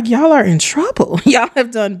matter. Like, y'all are in trouble. Y'all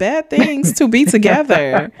have done bad things to be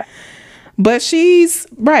together. But she's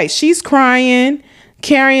crying,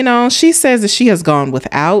 carrying on. She says that she has gone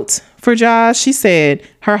without for Josh. She said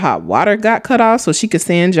her hot water got cut off so she could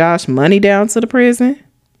send Josh money down to the prison.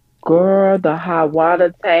 Girl, the hot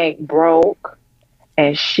water tank broke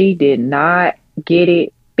and she did not get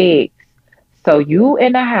it fixed. So you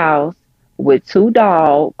in the house with 2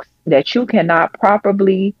 dogs that you cannot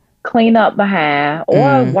properly clean up behind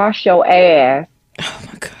or wash your ass. Oh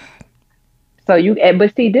my God. So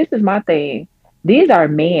but see, this is my thing. These are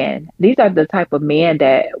men. These are the type of men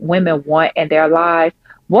that women want in their lives.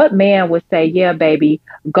 What man would say, yeah, baby,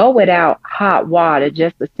 go without hot water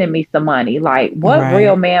just to send me some money? Like, what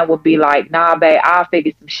real man would be like, nah, babe, I'll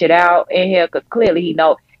figure some shit out in here? Because clearly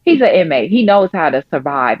he's an inmate. He knows how to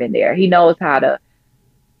survive in there. He knows how to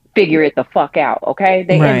figure it the fuck out, okay?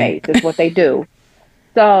 They inmates. That's what they do.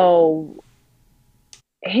 So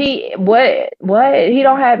he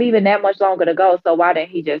don't have even that much longer to go. So why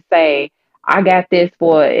didn't he just say, I got this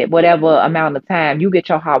for whatever amount of time. You get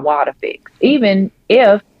your hot water fixed. Even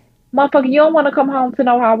if, motherfucker, you don't want to come home to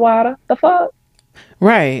no hot water. The fuck?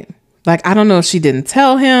 Right. Like, I don't know if she didn't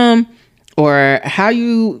tell him or how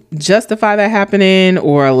you justify that happening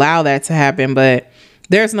or allow that to happen, but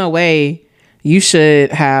there's no way you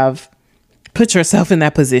should have put yourself in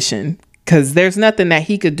that position because there's nothing that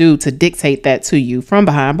he could do to dictate that to you from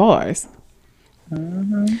behind bars.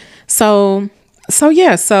 Mm-hmm. So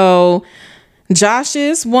Josh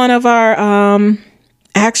is one of our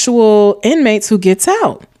actual inmates who gets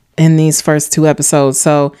out in these first 2 episodes.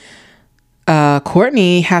 So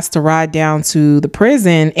Courtney has to ride down to the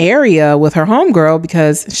prison area with her homegirl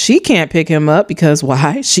because she can't pick him up because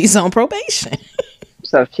why? She's on probation.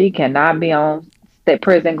 So she cannot be on the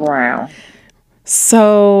prison ground.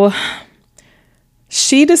 So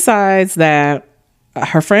she decides that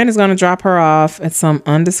her friend is going to drop her off at some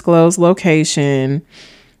undisclosed location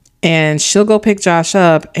and she'll go pick Josh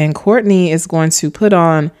up, and Courtney is going to put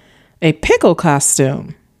on a pickle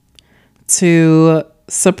costume to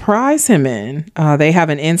surprise him in. They have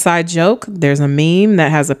an inside joke. There's a meme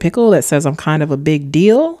that has a pickle that says I'm kind of a big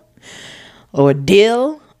deal or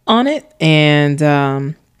deal on it.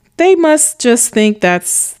 And they must just think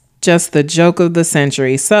that's just the joke of the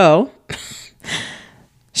century. So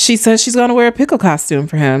she says she's going to wear a pickle costume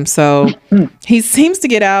for him. So he seems to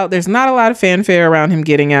get out. There's not a lot of fanfare around him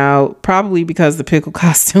getting out, probably because the pickle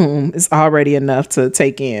costume is already enough to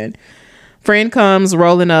take in. Friend comes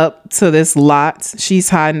rolling up to this lot. She's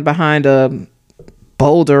hiding behind a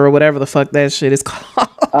boulder or whatever the fuck that shit is called.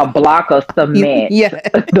 A block of cement. Yeah.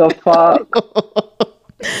 The fuck?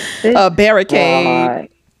 A barricade. God.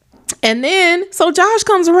 And then, so Josh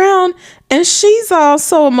comes around and she's all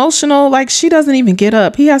so emotional. Like, she doesn't even get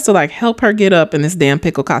up. He has to like help her get up in this damn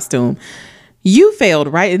pickle costume. You failed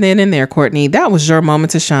right then and there, Courtney. That was your moment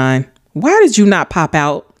to shine. Why did you not pop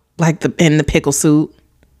out like in the pickle suit?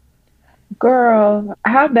 Girl,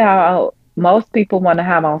 how about most people want to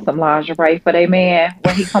have on some lingerie for their man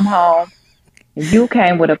when he come home? You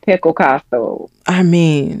came with a pickle costume. I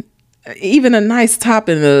mean, even a nice top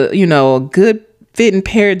and a good fitting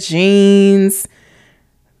pair of jeans,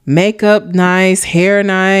 makeup nice, hair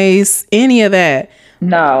nice, any of that.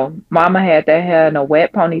 No, mama had that hair in a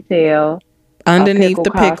wet ponytail underneath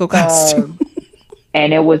the pickle costume.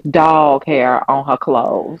 And it was dog hair on her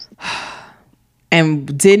clothes.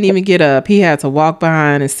 And didn't even get up. He had to walk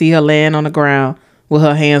behind and see her laying on the ground with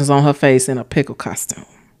her hands on her face in a pickle costume.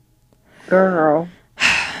 Girl.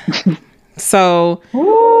 So,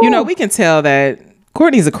 we can tell that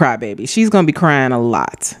Courtney's a crybaby. She's going to be crying a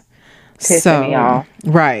lot. Pissing me off.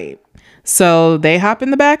 Right. So they hop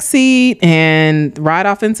in the back seat and ride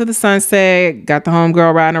off into the sunset. Got the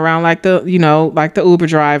homegirl riding around like the Uber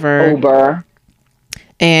driver.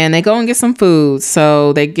 And they go and get some food.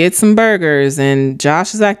 So they get some burgers. And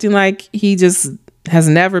Josh is acting like he just has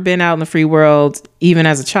never been out in the free world, even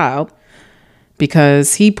as a child.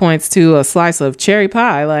 Because he points to a slice of cherry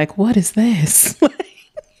pie. Like, what is this?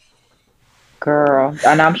 Girl.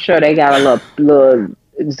 And I'm sure they got a little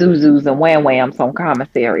Zuzus and Wham Whams on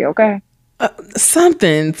commissary, okay?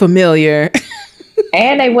 Something familiar.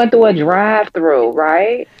 And they went through a drive-through,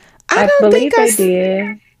 right? I believe they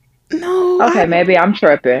did. No. Okay, maybe I'm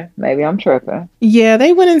tripping. Yeah,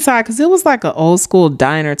 they went inside because it was like an old school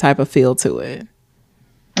diner type of feel to it.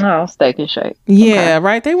 Oh, Steak and Shake. Yeah, okay.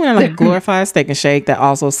 Right. They went in like a glorified Steak and Shake that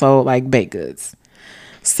also sold like baked goods.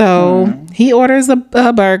 So he orders a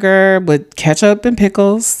burger with ketchup and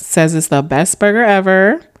pickles, says it's the best burger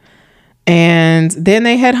ever. And then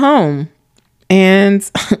they head home. And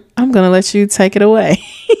I'm going to let you take it away.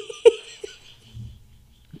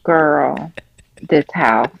 Girl, this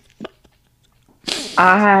house.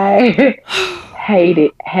 I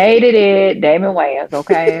hated it. Damon Wayans,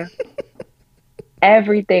 okay?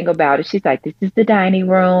 Everything about it. She's like, this is the dining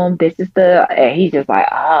room. This is and he's just like,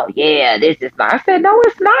 oh yeah, this is nice. I said, no,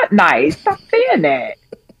 it's not nice. Stop saying that.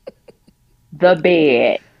 The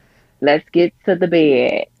bed. Let's get to the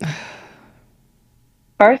bed.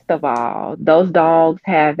 First of all, those dogs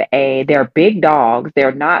they're big dogs.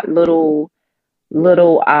 They're not little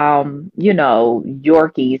Yorkies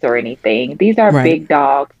or anything. These are Right. big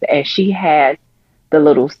dogs, and she has the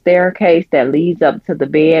little staircase that leads up to the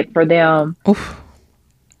bed for them. Oof.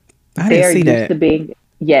 I didn't They're see used that. to being,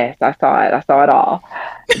 yes, I saw it. I saw it all.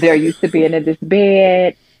 They're used to being in this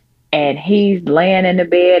bed, and he's laying in the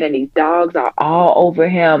bed, and these dogs are all over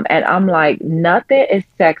him. And I'm like, nothing is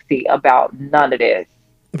sexy about none of this.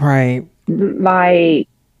 Right. Like,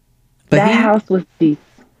 But that house was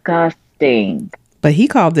disgusting. But he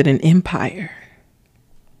called it an empire.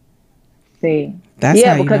 See, That's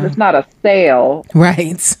how you because know. it's not a sale.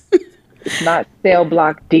 Right. It's not cell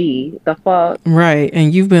block D. The fuck? Right.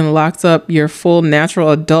 And you've been locked up your full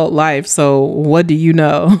natural adult life. So what do you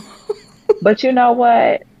know? But you know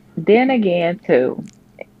what? Then again, too,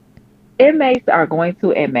 inmates are going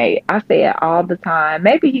to inmate. I say it all the time.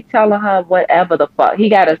 Maybe he telling her whatever the fuck. He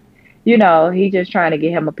got he just trying to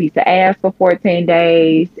get him a piece of ass for 14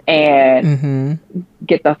 days and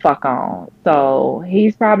get the fuck on. So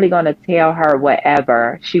he's probably going to tell her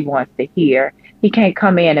whatever she wants to hear. He can't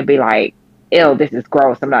come in and be like, ew, this is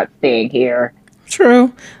gross. I'm not staying here.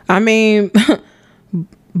 True. I mean,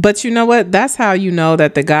 but you know what? That's how you know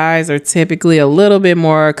that the guys are typically a little bit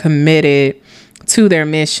more committed to their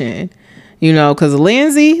mission. You know, because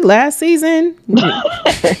Lindsay last season,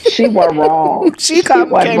 she was wrong. She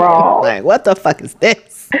was wrong. Like, what the fuck is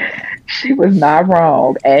this? She was not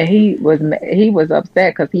wrong, and he was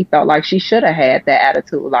upset because he felt like she should have had that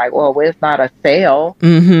attitude. Like, well, it's not a sale,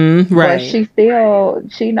 right?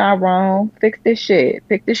 But she not wrong. Fix this shit.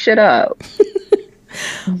 Pick this shit up.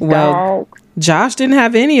 Well, Josh didn't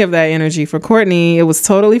have any of that energy for Courtney. It was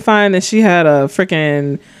totally fine that she had a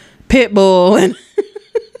freaking pit bull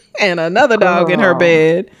and another dog in her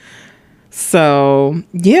bed. So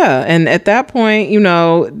yeah, and at that point,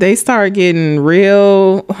 they start getting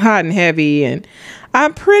real hot and heavy, and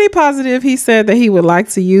I'm pretty positive he said that he would like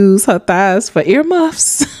to use her thighs for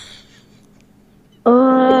earmuffs.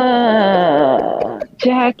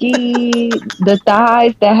 Jackie, the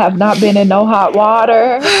thighs that have not been in no hot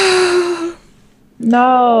water.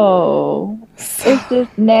 No, it's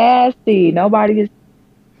just nasty. Nobody is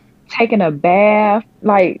taking a bath.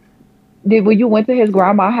 Like, when you went to his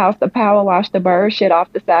grandma's house to power wash the bird shit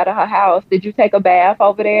off the side of her house, did you take a bath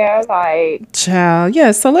over there? Like, child,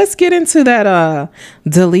 yeah. So let's get into that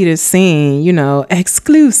deleted scene,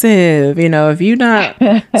 exclusive. If you're not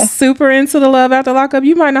super into the Love After Lockup,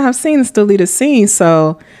 you might not have seen this deleted scene.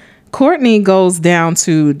 So Courtney goes down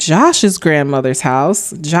to Josh's grandmother's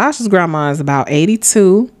house. Josh's grandma is about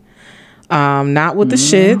 82, not with the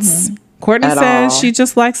shits. Courtney says she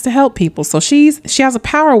just likes to help people. So she has a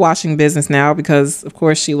power washing business now because, of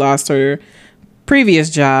course, she lost her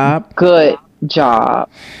previous job. Good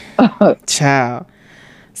job. Child.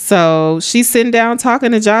 So she's sitting down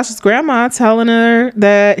talking to Josh's grandma, telling her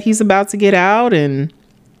that he's about to get out, and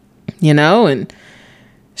and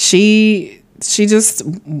she's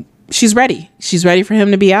ready. She's ready for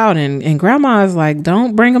him to be out, and grandma is like,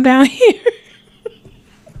 don't bring him down here.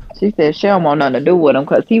 She said she don't want nothing to do with him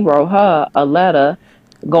because he wrote her a letter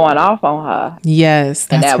going off on her. Yes,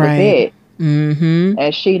 that's right. And that was it. Mm-hmm.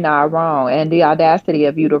 And she not wrong. And the audacity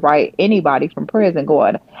of you to write anybody from prison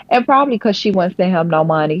going. And probably because she wouldn't send him no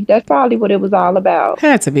money. That's probably what it was all about.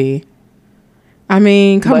 Had to be. I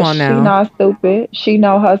mean, come on now. She not stupid. She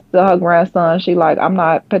know her grandson. She like, I'm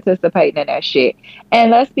not participating in that shit.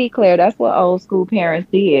 And let's be clear, that's what old school parents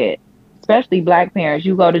did. Especially black parents.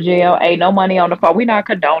 You go to jail, ain't no money on the phone. We not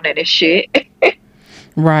condoning this shit.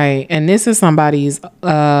 Right. And this is somebody's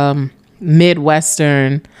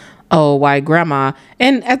Midwestern old white grandma.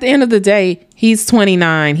 And at the end of the day, he's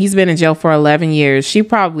 29. He's been in jail for 11 years. She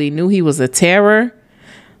probably knew he was a terror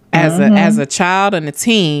as a child and a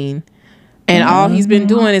teen. And all he's been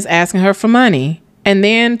doing is asking her for money. And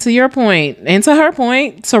then to your point, and to her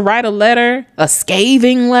point, to write a letter, a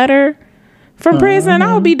scathing letter from prison,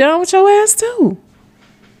 I would be done with your ass too.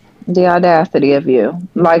 The audacity of you.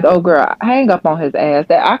 Like, oh girl, hang up on his ass.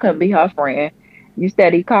 That I couldn't be her friend. You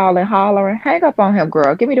steady calling, hollering. Hang up on him,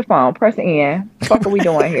 girl. Give me the phone. Press in. Fuck are we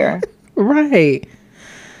doing here? Right.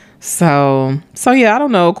 So yeah, I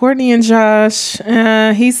don't know. Courtney and Josh,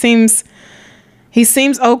 he seems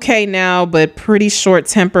okay now, but pretty short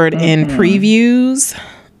tempered in previews.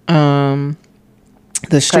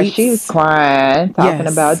 The Cause she was streets. crying, talking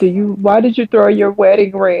about, Yes. why did you throw your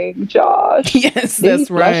wedding ring, Josh? Yes, Did he that's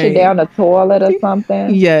flush it right. down the toilet or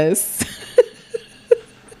something? Yes.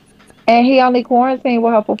 And he only quarantined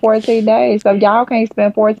with her for 14 days. So y'all can't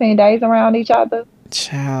spend 14 days around each other.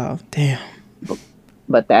 Child, damn.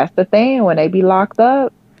 But that's the thing. When they be locked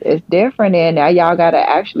up, it's different. And now y'all got to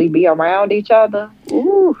actually be around each other.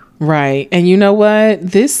 Ooh. Right. And you know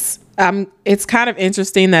what? It's kind of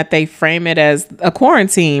interesting that they frame it as a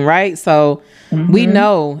quarantine, right? So we Mm-hmm.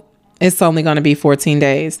 know it's only going to be 14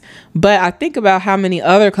 days. But I think about how many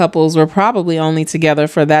other couples were probably only together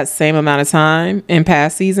for that same amount of time in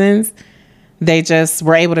past seasons. They just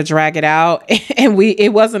were able to drag it out. And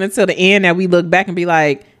it wasn't until the end that we look back and be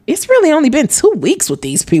like, it's really only been 2 weeks with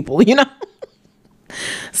these people, you know?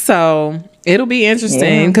 So it'll be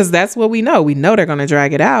interesting Yeah. because that's what we know. We know they're going to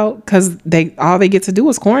drag it out because all they get to do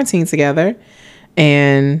is quarantine together,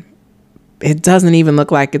 and it doesn't even look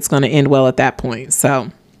like it's going to end well at that point. So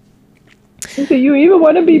Do you even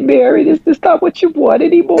want to be married? Is this not what you want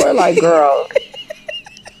anymore? Like, girl,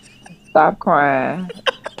 stop crying.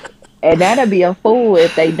 And that'll be a fool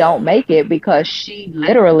if they don't make it because she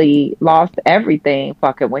literally lost everything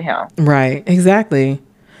fucking with him. right, exactly.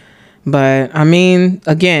 But I mean,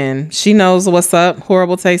 again, she knows what's up.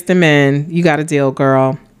 Horrible taste in men. You got a deal,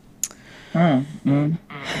 girl. Mm, mm.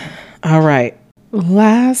 All right,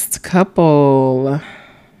 last couple: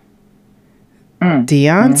 Mm, mm,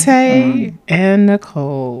 Deontay mm. and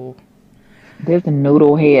Nicole. This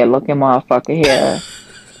noodle head looking motherfucker here.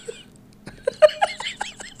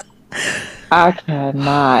 I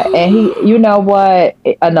cannot. And he, you know what?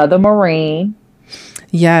 Another Marine.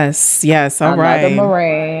 Yes, yes. All Another right.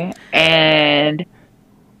 Marine. And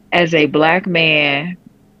as a black man,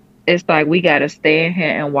 it's like we gotta stand here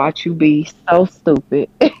and watch you be so stupid.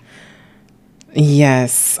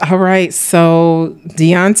 Yes. All right. So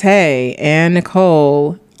Deontay and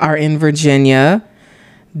Nicole are in Virginia.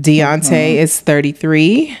 Deontay Mm-hmm. is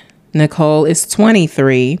 33. Nicole is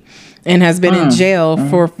 23 and has been in Mm, jail mm,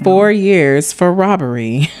 for 4 years for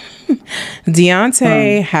robbery.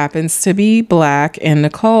 Deontay mm. happens to be black and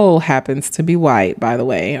Nicole happens to be white, by the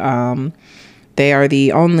way. They are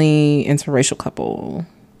the only interracial couple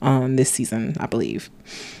on this season, I believe.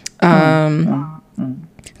 Mm, mm, mm.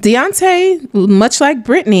 Deontay, much like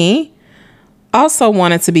Brittany, also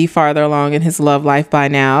wanted to be farther along in his love life by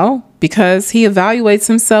now because he evaluates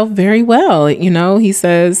himself very well. You know, he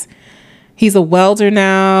says he's a welder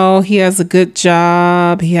now. He has a good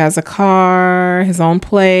job. He has a car, his own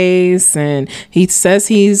place, and he says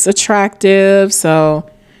he's attractive. So,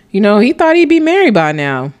 you know, he thought he'd be married by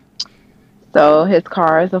now. So his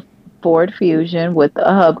car is a Ford Fusion with a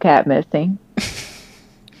hubcap missing.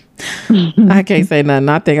 I can't say nothing.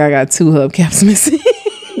 I think I got two hubcaps missing.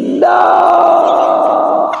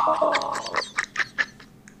 No,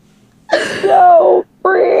 no,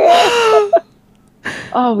 friend.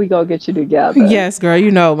 Oh, we gonna get you together. Yes, girl,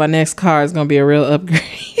 you know my next car is going to be a real upgrade.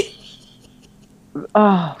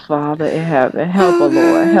 Oh, Father in heaven, help her, Oh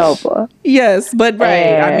Lord, help gosh. her. Yes, but right.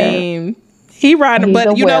 I And mean, he riding, he's a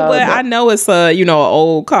but you know what? I welder. know it's a an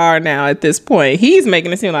old car now at this point. He's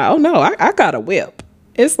making it seem like, oh no, I got a whip.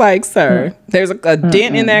 It's like, Mm, sir, there's a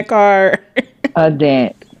dent in mm-mm. that car. A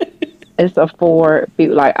dent. It's a Ford.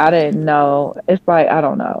 Like I didn't know. It's like I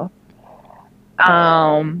don't know.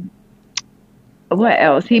 Um, what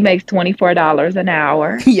else? He makes $24 an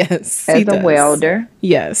hour Yes, he as a does. welder.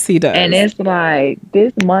 Yes, he And does. it's like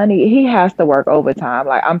this money, he has to work overtime.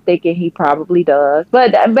 Like I'm thinking he probably does,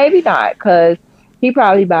 but maybe not, because he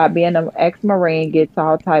probably by being an ex-Marine gets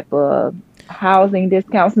all type of housing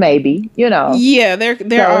discounts, maybe. Yeah, there So he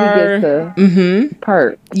gets are. the Mm-hmm.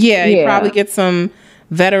 perks. Yeah, you probably Yeah, get some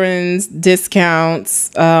veterans discounts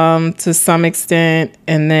to some extent,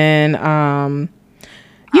 and then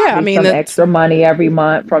yeah, I probably mean some that. extra money every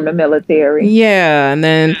month from the military. Yeah, and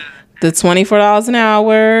then the $24 an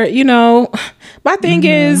hour, my thing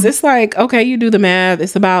is Hmm. it's like, okay, you do the math,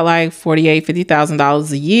 it's about like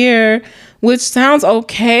 $50,000 a year, which sounds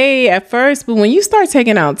okay at first, but when you start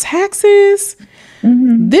taking out taxes,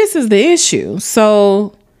 Hmm. this is the issue.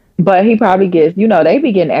 So But he probably gets, they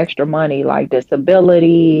be getting extra money like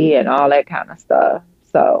disability and all that kind of stuff.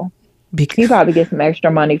 So he because probably gets some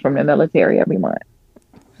extra money from the military every month.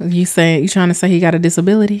 you trying to say he got a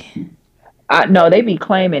disability? No, they be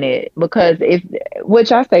claiming it because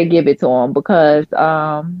which I say give it to them because,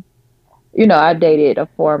 I dated a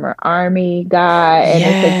former Army guy, and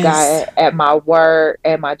it's a Yes. guy at my work,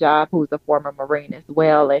 at my job, who's a former Marine as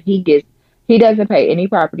well, and he doesn't pay any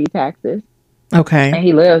property taxes, Okay. and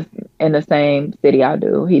he lives in the same city I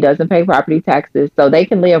do. He doesn't pay property taxes, so they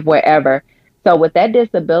can live wherever. So with that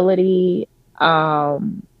disability,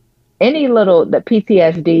 any little the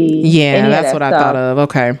PTSD, Yeah, any of that's what that I thought stuff, of.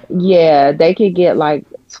 Okay. yeah, they could get like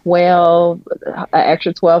 12, an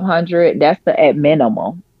extra 1,200. That's the at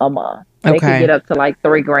minimum a month. They could get Okay. up to like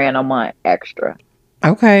 3 grand a month extra,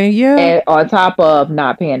 Okay. Yeah. and on top of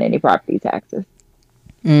not paying any property taxes,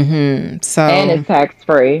 and So it's tax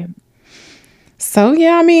free. So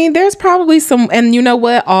yeah, I mean, there's probably some, and you know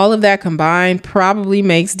what? All of that combined probably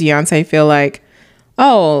makes Deontay feel like,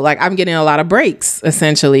 oh, like I'm getting a lot of breaks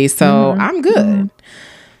essentially, so Hmm. I'm good.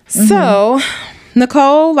 Hmm. So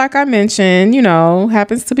Nicole, like I mentioned,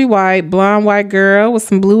 happens to be white, blonde white girl with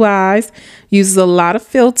some blue eyes, uses a lot of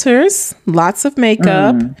filters, lots of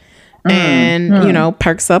makeup, Mm. and Mm.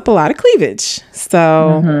 perks up a lot of cleavage.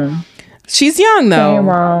 So Hmm. she's young Came though.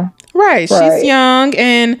 wrong. Right. She's Right. young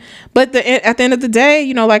but at the end of the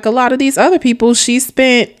day, like a lot of these other people, she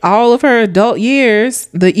spent all of her adult years,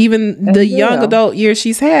 even the In young jail. adult years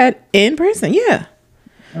she's had in prison. Yeah.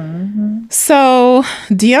 Hmm. So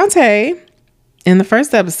Deontay in the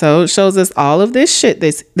first episode shows us all of this shit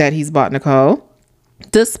that he's bought Nicole.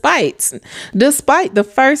 Despite the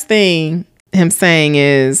first thing him saying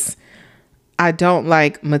is, I don't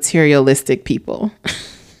like materialistic people.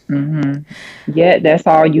 Hmm. Yet that's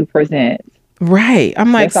all you present. Right.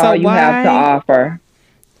 I'm like, That's so all you have to offer.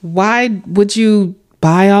 why would you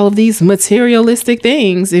buy all of these materialistic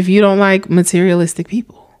things if you don't like materialistic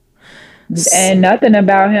people? And nothing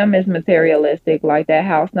about him is materialistic. Like that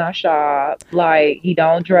house not shop. Like he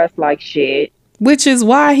don't dress like shit. Which is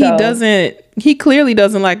why So he clearly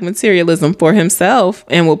doesn't like materialism for himself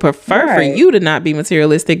and will prefer for right. you to not be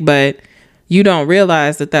materialistic, but you don't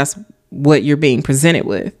realize that that's what you're being presented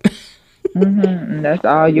with. And that's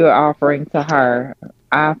all you're offering to her.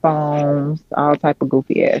 iPhones, all type of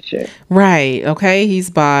goofy ass shit. Right. Okay. He's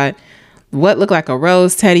bought what looked like a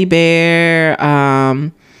rose teddy bear.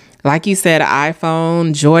 Like you said,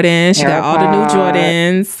 iPhone, Jordan. She got all the new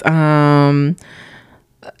AirPod, Jordans.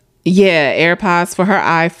 Yeah, AirPods for her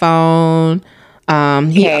iPhone.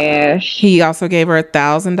 He cash. he also gave her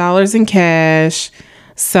 $1,000 in cash.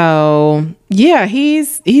 So yeah,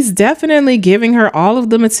 he's definitely giving her all of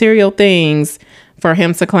the material things for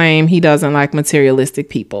him to claim he doesn't like materialistic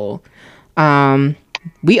people.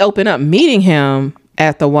 We open up meeting him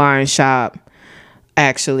at the wine shop,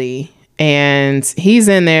 actually. And he's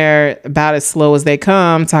in there about as slow as they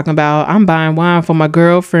come, talking about, I'm buying wine for my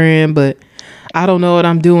girlfriend, but I don't know what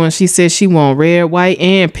I'm doing. She says she want red, white,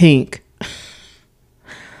 and pink.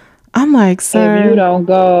 I'm like, If you sir, don't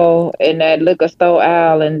go in that liquor store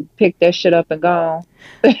aisle and pick that shit up and go,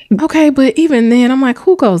 okay, but even then, I'm like,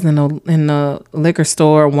 who goes in the liquor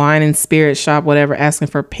store, wine and spirit shop, whatever, asking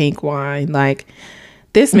for pink wine? Like,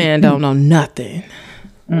 this man don't know nothing.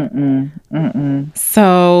 mm-mm, mm-mm.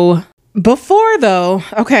 So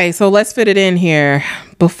okay, so let's fit it in here.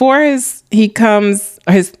 Before his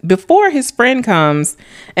friend comes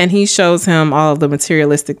and he shows him all of the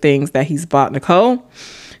materialistic things that he's bought Nicole,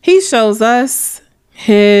 he shows us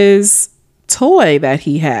his toy that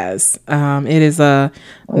he has. It is a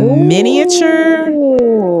miniature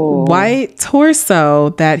Ooh. white torso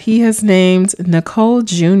that he has named Nicole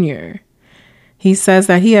Jr. He says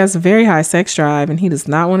that he has a very high sex drive and he does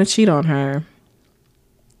not want to cheat on her.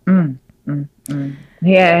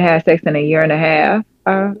 He hadn't had sex in a year and a half.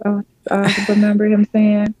 I remember him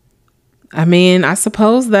saying. I mean, I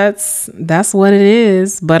suppose that's what it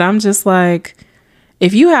is, but I'm just like,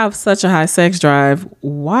 if you have such a high sex drive,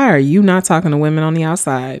 why are you not talking to women on the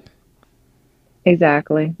outside?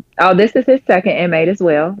 Exactly. Oh, this is his second inmate as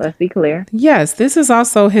well. Let's be clear. Yes, this is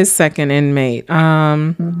also his second inmate.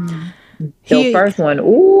 The first one,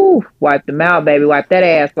 ooh, wiped him out, baby. Wipe that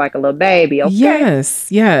ass like a little baby. Okay.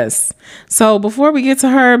 Yes. So before we get to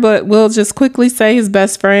her, but we'll just quickly say his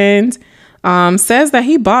best friend says that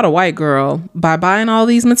he bought a white girl by buying all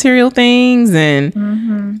these material things and,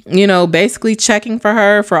 basically checking for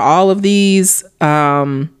her for all of these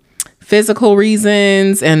physical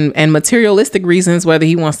reasons and materialistic reasons, whether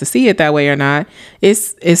he wants to see it that way or not.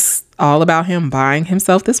 It's all about him buying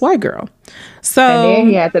himself this white girl. So And then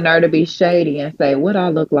he had the nerve to be shady and say, "What I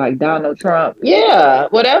look like, Donald Trump?" Yeah,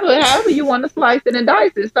 whatever, however you want to slice it and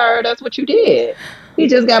dice it, sir. That's what you did. He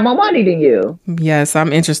just got more money than you. yes,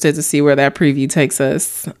 I'm interested to see where that preview takes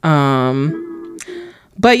us.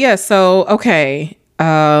 But yeah, so okay.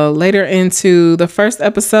 Later into the first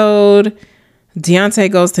episode,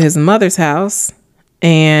 Deontay goes to his mother's house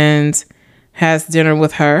and has dinner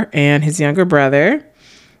with her and his younger brother.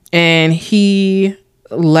 And he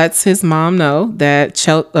lets his mom know that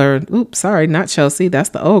not Chelsea, that's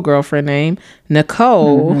the old girlfriend name,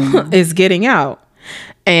 Nicole, is getting out.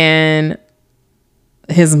 And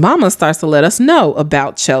his mama starts to let us know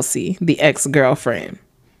about Chelsea, the ex-girlfriend.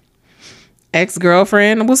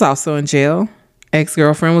 Ex-girlfriend was also in jail.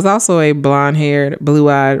 Ex-girlfriend was also a blonde-haired,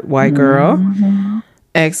 blue-eyed white girl.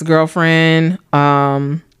 Ex-girlfriend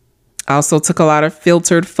also took a lot of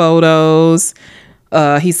filtered photos.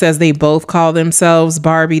 He says they both call themselves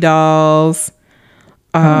Barbie dolls.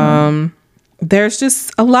 There's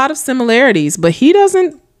just a lot of similarities, but he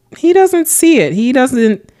doesn't see it. He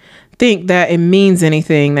doesn't think that it means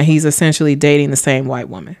anything that he's essentially dating the same white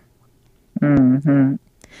woman.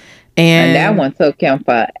 And that one took him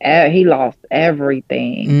he lost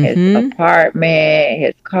everything. His apartment,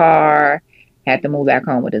 his car, had to move back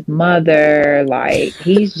home with his mother. Like,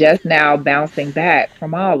 he's just now bouncing back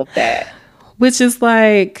from all of that. Which is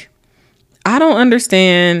like, I don't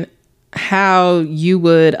understand how you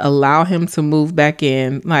would allow him to move back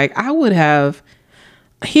in. Like, he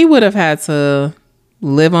would have had to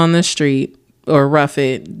live on the street or rough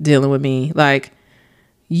it dealing with me. Like,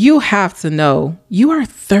 you have to know you are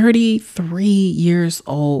 33 years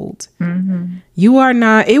old. You are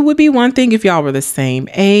not. It would be one thing if y'all were the same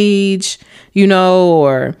age,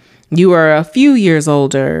 or you are a few years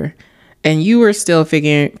older and you were still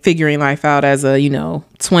figuring life out as a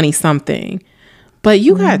 20 something. But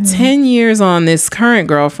you got 10 years on this current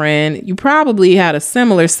girlfriend. You probably had a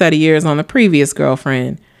similar set of years on the previous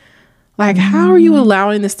girlfriend. Like, how are you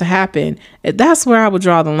allowing this to happen? That's where I would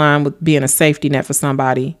draw the line with being a safety net for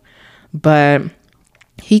somebody. But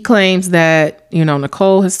he claims that,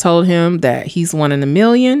 Nicole has told him that he's one in a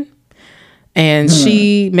million. And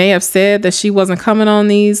she may have said that she wasn't coming on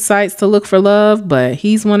these sites to look for love, but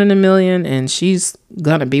he's one in a million and she's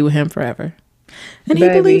going to be with him forever. And he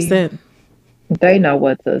believes it. They know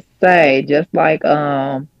what to say. Just like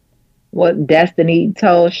what Destiny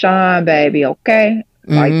told Sean, baby, okay?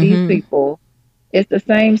 Like, these people, it's the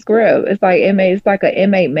same script. It's like it's like an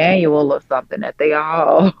inmate manual or something that they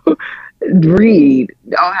all read,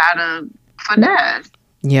 know how to finesse.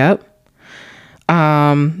 Yep.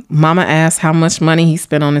 Mama asked how much money he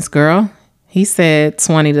spent on this girl. He said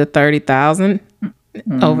 20 to 30,000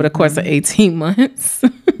 over the course of 18 months.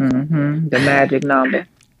 The magic number.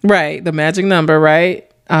 Right, the magic number,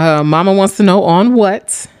 right? Mama wants to know on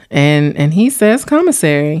what, and he says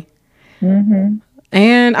commissary.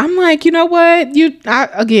 And I'm like, you know what?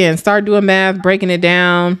 I start doing math, breaking it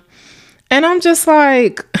down. And I'm just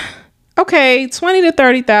like, okay, 20 to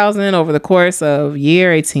 30,000 over the course of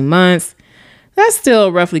year, 18 months. That's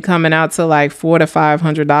still roughly coming out to like $400 to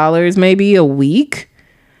 $500 maybe a week,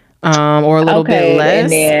 or a little bit less.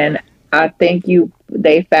 And then I think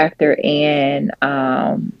they factor in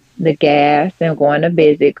the gas and going to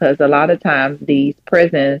visit, because a lot of times these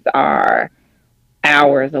prisons are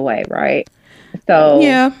hours away, right? So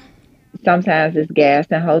yeah, sometimes it's gas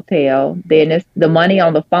and hotel. Then it's the money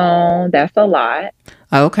on the phone. That's a lot.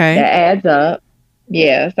 Okay. That adds up.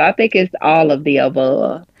 Yeah. So I think it's all of the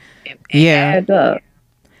above. It adds up.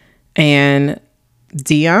 And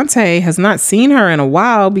Deontay has not seen her in a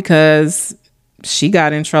while because she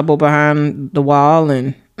got in trouble behind the wall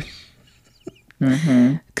and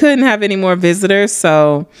couldn't have any more visitors.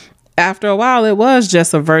 So after a while, it was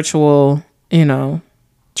just a virtual,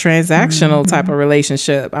 transactional type of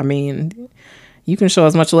relationship. I mean, you can show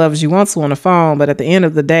as much love as you want to on the phone, but at the end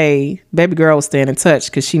of the day, baby girl was staying in touch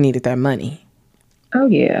because she needed that money. Oh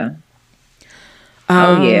yeah.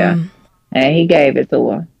 And he gave it to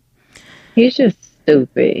her. He's just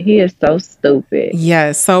stupid. He is so stupid.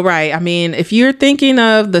 Yes, so right. I mean, if you're thinking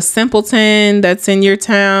of the simpleton that's in your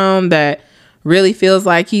town that really feels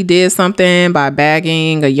like he did something by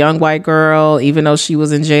bagging a young white girl, even though she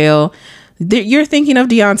was in jail, you're thinking of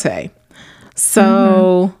Deontay.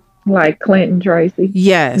 So, like Clinton Tracy.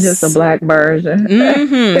 Yes. Just a black version.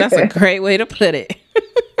 That's a great way to put it.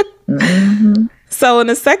 So in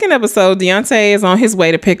the second episode, Deontay is on his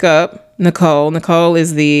way to pick up Nicole. Nicole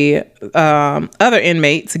is the other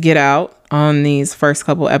inmate to get out on these first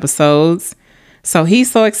couple episodes. So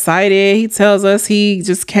he's so excited. He tells us he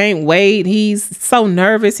just can't wait. He's so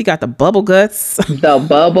nervous. He got the bubble guts. The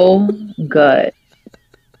bubble gut.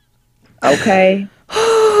 Okay.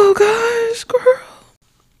 Oh, gosh, girl.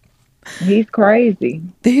 He's crazy.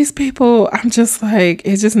 These people, I'm just like,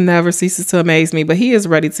 it just never ceases to amaze me. But he is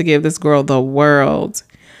ready to give this girl the world.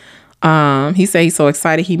 He said he's so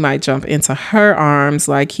excited he might jump into her arms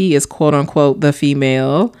like he is quote unquote the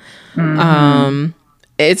female.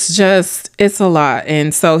 It's a lot.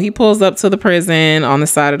 And so he pulls up to the prison on the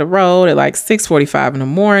side of the road at like 6:45 in the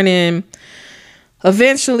morning.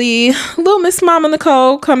 Eventually, little Miss Mama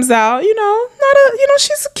Nicole comes out,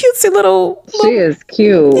 she's a cutesy little. She is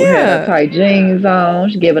cute. Yeah. Had her tight jeans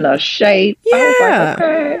on. She's giving her shape. Yeah. I was like,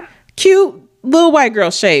 okay. Cute little white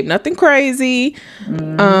girl shape. Nothing crazy.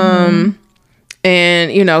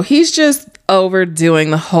 And, he's just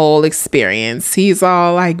overdoing the whole experience. He's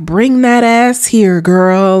all like, bring that ass here,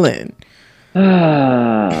 girl. And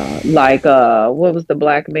what was the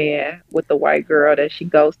black man with the white girl that she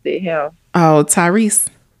ghosted him? Oh, Tyrese.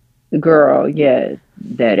 The girl, yes,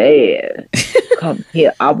 that ass. Come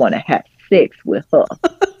here, I want to have sex with her.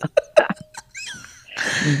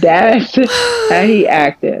 That's how he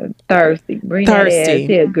acting. Thirsty. Bring that ass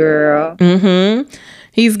here, girl.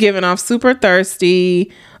 He's giving off super thirsty.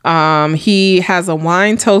 He has a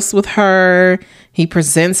wine toast with her. He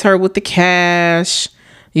presents her with the cash,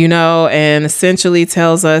 and essentially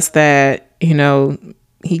tells us that,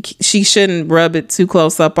 she shouldn't rub it too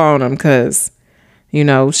close up on him because,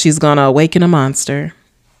 she's going to awaken a monster.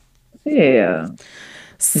 Yeah.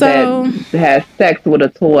 So that has sex with a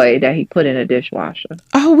toy that he put in a dishwasher.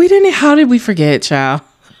 Oh, how did we forget, child?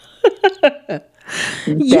 That's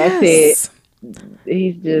it.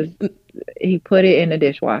 He put it in the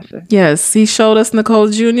dishwasher. Yes, he showed us Nicole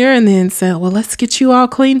Jr. and then said, well, let's get you all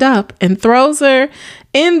cleaned up, and throws her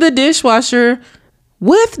in the dishwasher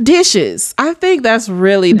with dishes. I think that's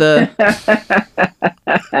really next to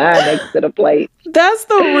the plate. That's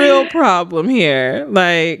the real problem here.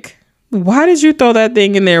 Like, why did you throw that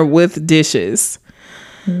thing in there with dishes?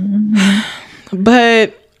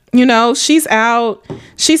 But she's out.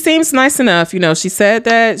 She seems nice enough. She said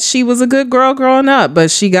that she was a good girl growing up,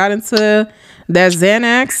 but she got into that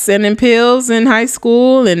Xanax and then pills in high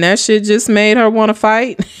school, and that shit just made her want to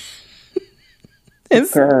fight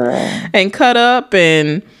and cut up.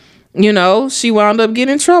 And, she wound up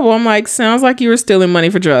getting in trouble. I'm like, sounds like you were stealing money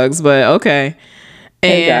for drugs, but okay.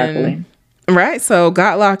 And, exactly. Right. So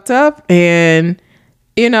got locked up, and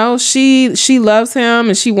she loves him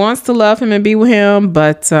and she wants to love him and be with him,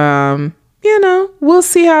 but we'll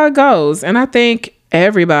see how it goes. And I think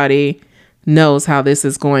everybody knows how this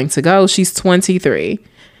is going to go. She's 23.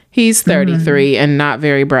 He's 33 and not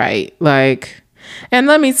very bright. And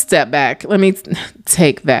let me step back. Let me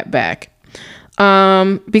take that back.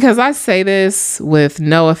 Because I say this with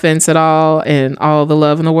no offense at all and all the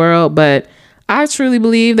love in the world, but I truly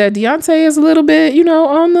believe that Deontay is a little bit,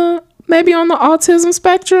 on the autism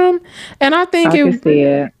spectrum. And I think I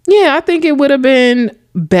think it would have been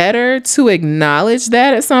better to acknowledge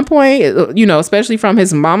that at some point, especially from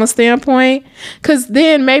his mama's standpoint, because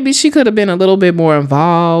then maybe she could have been a little bit more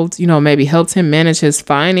involved, maybe helped him manage his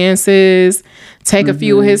finances, take a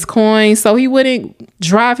few of his coins so he wouldn't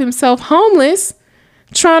drive himself homeless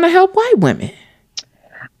trying to help white women.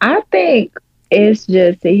 I think it's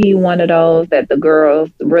just he one of those that the girls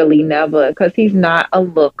really never, because he's not a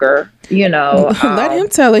looker, Let him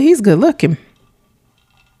tell it. He's good looking.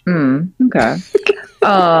 Okay.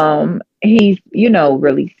 He's,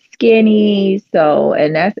 really skinny. So,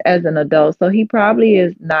 and that's as an adult. So he's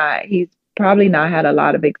probably not had a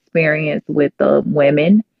lot of experience with the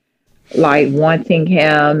women, like wanting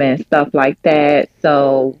him and stuff like that.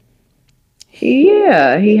 So,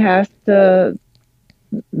 yeah, he has to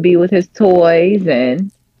be with his toys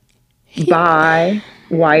and buy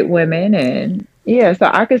white women. And yeah, so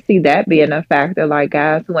I could see that being a factor. Like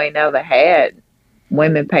guys who ain't never had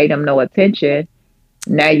women pay them no attention.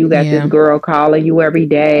 Now you got this girl calling you every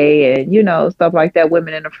day and, stuff like that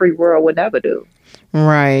women in the free world would never do.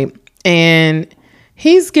 Right. And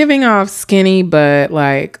he's giving off skinny, but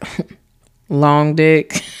like long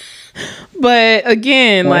dick. But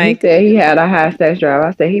again, when he said he had a high sex drive,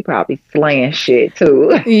 I said he probably slaying shit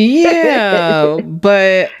too. Yeah.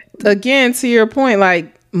 But again, to your point,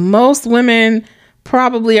 like most women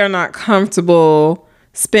probably are not comfortable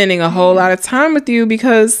spending a whole lot of time with you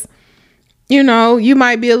because, you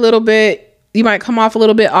might come off a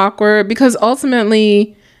little bit awkward because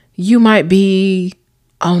ultimately you might be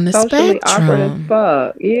on the socially spectrum. Awkward as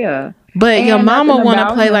fuck. Yeah. But and your mama want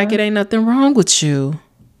to play like it ain't nothing wrong with you.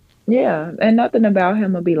 Yeah, and nothing about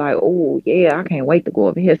him will be like, oh, yeah, I can't wait to go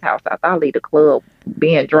over his house after I leave the club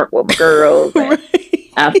being drunk with my girls. Right.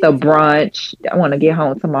 After brunch, I want to get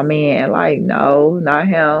home to my man. Like, no, not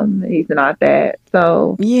him. He's not that.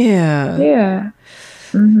 So, yeah. Yeah.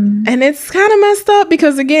 Mm-hmm. And it's kind of messed up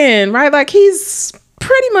because, again, right, like he's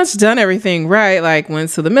pretty much done everything right. Like,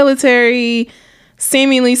 went to the military,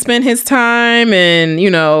 seemingly spent his time, and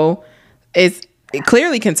it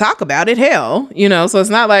clearly can talk about it. Hell, so it's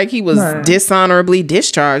not like he was dishonorably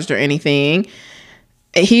discharged or anything.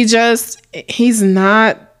 He's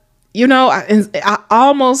not. I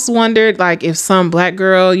almost wondered like if some black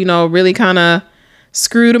girl, really kind of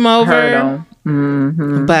screwed him over. Hurt him.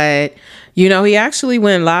 Mm-hmm. But he actually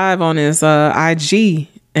went live on his IG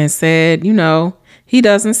and said, he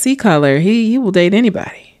doesn't see color. He will date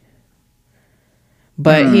anybody.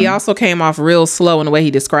 But he also came off real slow in the way he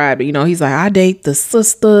described it. He's like, I date the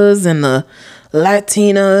sisters and the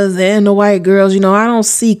Latinas and the white girls. I don't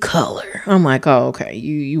see color. I'm like, oh, okay.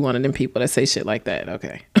 You one of them people that say shit like that.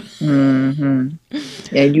 Okay. Mm-hmm.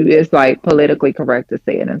 And it's like politically correct to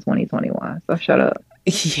say it in 2021. So shut up.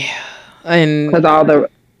 Yeah. And because all the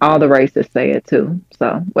racists say it too.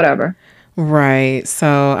 So whatever. Right. So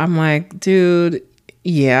I'm like, dude,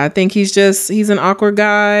 yeah, I think he's an awkward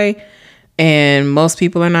guy. And most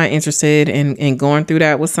people are not interested in going through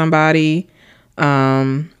that with somebody.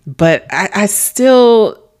 But I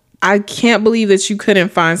can't believe that you couldn't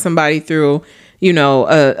find somebody through,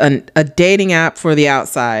 a dating app for the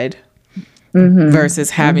outside versus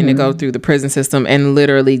having to go through the prison system and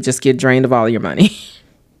literally just get drained of all your money.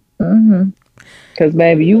 Because,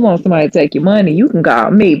 baby, you want somebody to take your money, you can call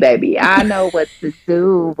me, baby. I know what to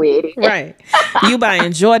do with it. Right. You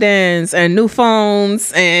buying Jordans and new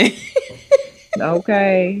phones and...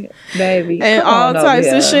 Okay, baby. And all types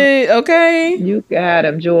of shit, okay? You got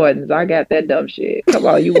them Jordans. I got that dumb shit. Come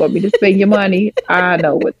on, you want me to spend your money? I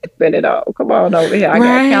know what to spend it on. Come on over here. I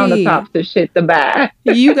got countertops and shit to buy.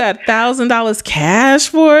 You got $1,000 cash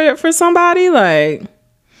for somebody? Like,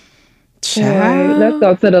 child. Let's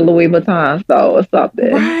go to the Louis Vuitton store or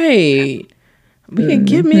something. Right. We can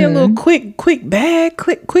give me a little quick bag,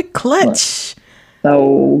 quick clutch.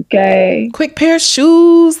 Okay. Quick pair of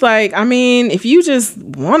shoes. Like, I mean, if you just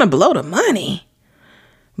want to blow the money.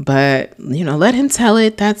 But, let him tell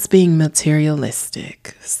it. That's being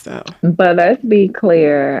materialistic. So. But let's be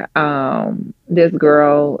clear. This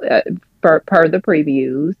girl, per the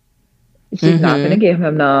previews, she's not going to give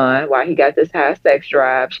him none. While he got this high sex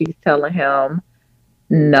drive, she's telling him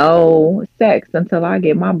no sex until I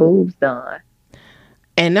get my boobs done.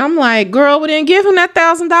 And I'm like, girl, we didn't give him that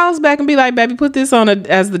 $1,000 back and be like, baby, put this on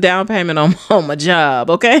as the down payment on my job,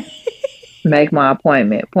 okay? Make my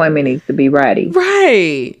appointment. Appointment needs to be ready.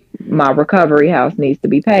 Right. My recovery house needs to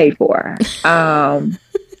be paid for. And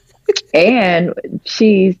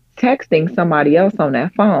she's texting somebody else on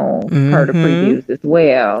that phone, per the previews as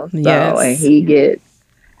well. So, and he gets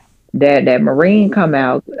that Marine come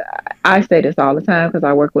out. I say this all the time because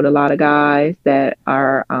I work with a lot of guys that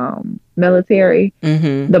are military.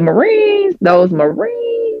 The Marines, those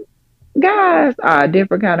Marine guys are a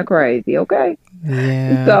different kind of crazy, okay?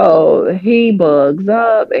 Yeah. So he bugs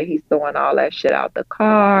up and he's throwing all that shit out the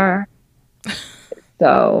car.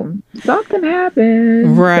 So something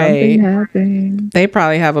happened. Right. Something happened. They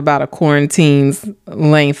probably have about a quarantine's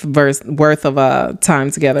worth of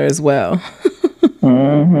time together as well.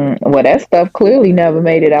 Well, that stuff clearly never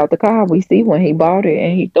made it out the car. We see when he bought it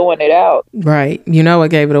and he throwing it out. Right. What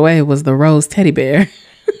gave it away was the rose teddy bear.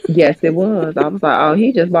 Yes, it was. I was like, oh,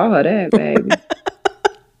 he just bought her that, baby.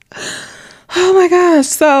 Oh my gosh.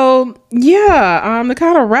 So yeah, to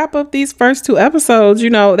kind of wrap up these first 2 episodes,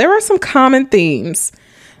 there were some common themes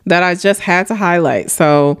that I just had to highlight.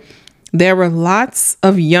 So there were lots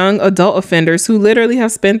of young adult offenders who literally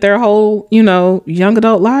have spent their whole, young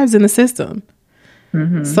adult lives in the system.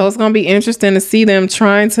 So it's going to be interesting to see them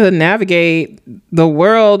trying to navigate the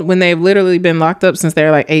world when they've literally been locked up since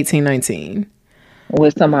they're like 18, 19.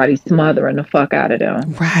 With somebody smothering the fuck out of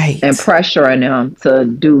them. Right. And pressuring them to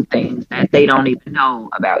do things that they don't even know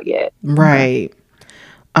about yet. Right.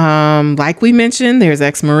 Like we mentioned, there's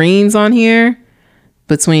ex-Marines on here.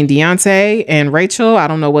 Between Deontay and Rachel, I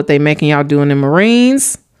don't know what they making y'all doing in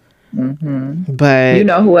Marines. But you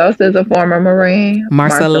know who else is a former Marine?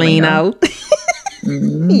 Marcelino.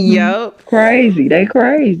 Yep. Crazy. They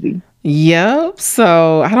crazy. Yep.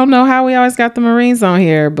 So I don't know how we always got the Marines on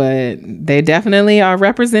here, but they definitely are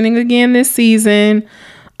representing again this season.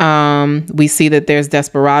 We see that there's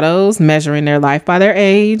desperados measuring their life by their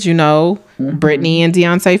age. Brittany and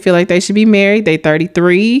Deontay feel like they should be married. They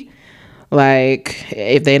 33. Like,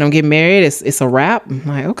 if they don't get married, it's a wrap. I'm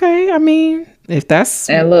like, okay. I mean, if that's...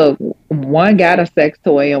 And look, one got a sex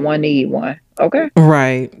toy and one need one. Okay.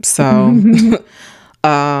 Right. So,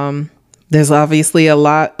 there's obviously a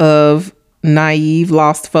lot of naive,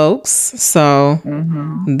 lost folks. So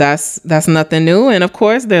that's nothing new. And of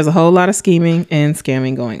course, there's a whole lot of scheming and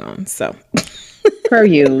scamming going on. So, per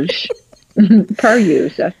usual. Per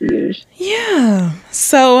use. That's the use. Yeah.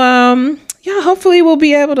 So, yeah, hopefully we'll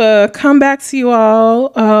be able to come back to you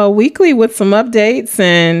all weekly with some updates,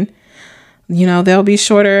 and, you know, they'll be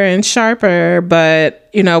shorter and sharper, but,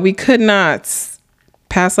 you know, we could not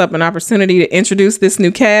pass up an opportunity to introduce this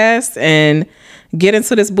new cast and get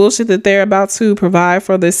into this bullshit that they're about to provide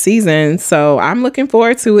for this season. So I'm looking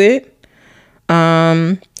forward to it.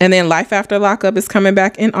 And then Life After Lockup is coming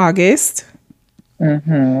back in August.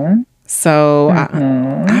 So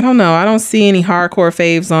I don't know. I don't see any hardcore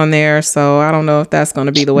faves on there, so I don't know if that's going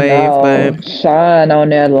to be the wave. No, but Sean on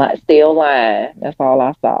there still lying. That's all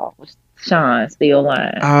I saw. Sean still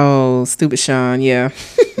lying. Oh, stupid Sean, yeah.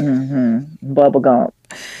 Bubble gum.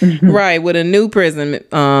 Right, with a new prison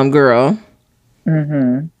girl.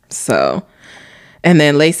 So, and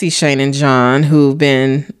then Lacey, Shane, and John, who've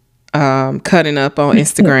been cutting up on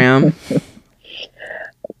Instagram.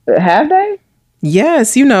 Have they?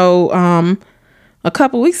 Yes, you know, a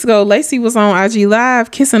couple weeks ago, Lacey was on IG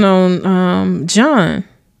Live kissing on John.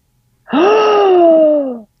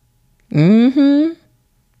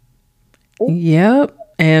 Yep.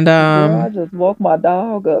 And girl, I just woke my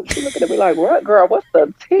dog up. She looking at me like, "What, girl? What's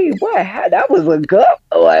the tea? What? That was a good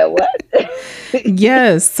boy. What?"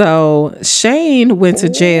 Yes. So Shane went to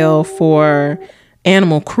jail for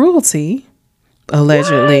animal cruelty,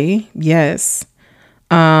 allegedly. What? Yes.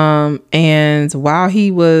 And while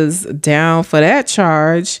he was down for that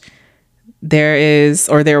charge, there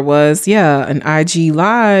was an IG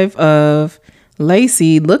Live of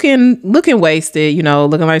Lacey looking wasted, you know,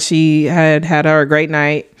 looking like she had her a great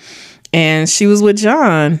night. And she was with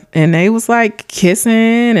John, and they was like kissing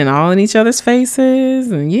and all in each other's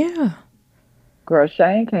faces. And yeah. Girl,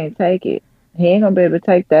 Shane can't take it. He ain't gonna be able to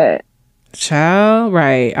take that. Child,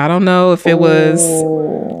 right. I don't know if it was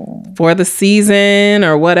for the season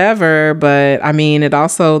or whatever, but I mean, it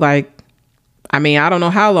also I don't know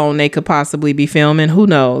how long they could possibly be filming. Who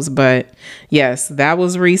knows? But yes, that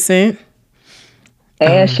was recent.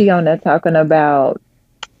 And she on there talking about,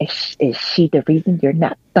 is she the reason you're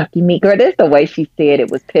not fucking me? Girl, that's the way she said it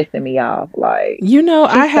was pissing me off. Like, you know,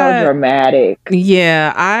 so dramatic.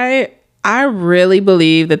 Yeah, I really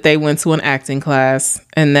believe that they went to an acting class,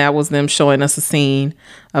 and that was them showing us a scene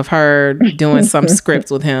of her doing some script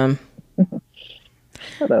with him.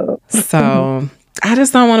 So I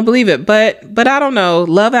just don't want to believe it. But I don't know.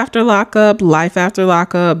 Love After Lockup, Life After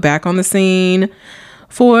Lockup, back on the scene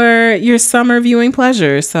for your summer viewing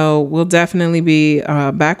pleasure. So we'll definitely be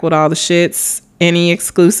back with all the shits, any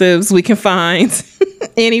exclusives we can find,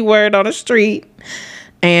 any word on the street.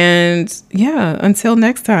 And yeah, until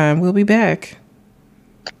next time, we'll be back.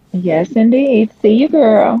 Yes, indeed. See you,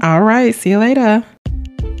 girl. All right. See you later.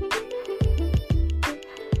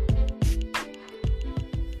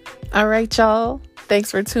 All right, y'all.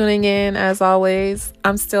 Thanks for tuning in. As always,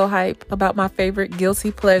 I'm still hype about my favorite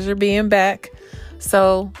guilty pleasure being back.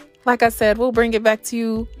 So, like I said, we'll bring it back to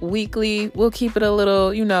you weekly. We'll keep it a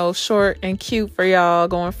little, you know, short and cute for y'all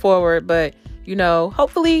going forward. But, you know,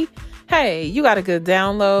 hopefully, hey, you got a good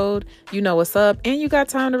download, you know what's up, and you got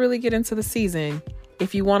time to really get into the season.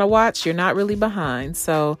 If you want to watch, you're not really behind.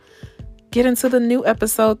 So get into the new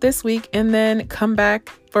episode this week and then come back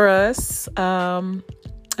for us. And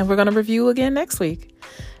we're going to review again next week.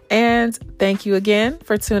 And thank you again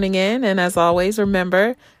for tuning in. And as always,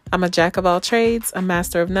 remember, I'm a jack of all trades, a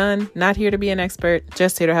master of none, not here to be an expert,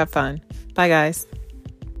 just here to have fun. Bye, guys.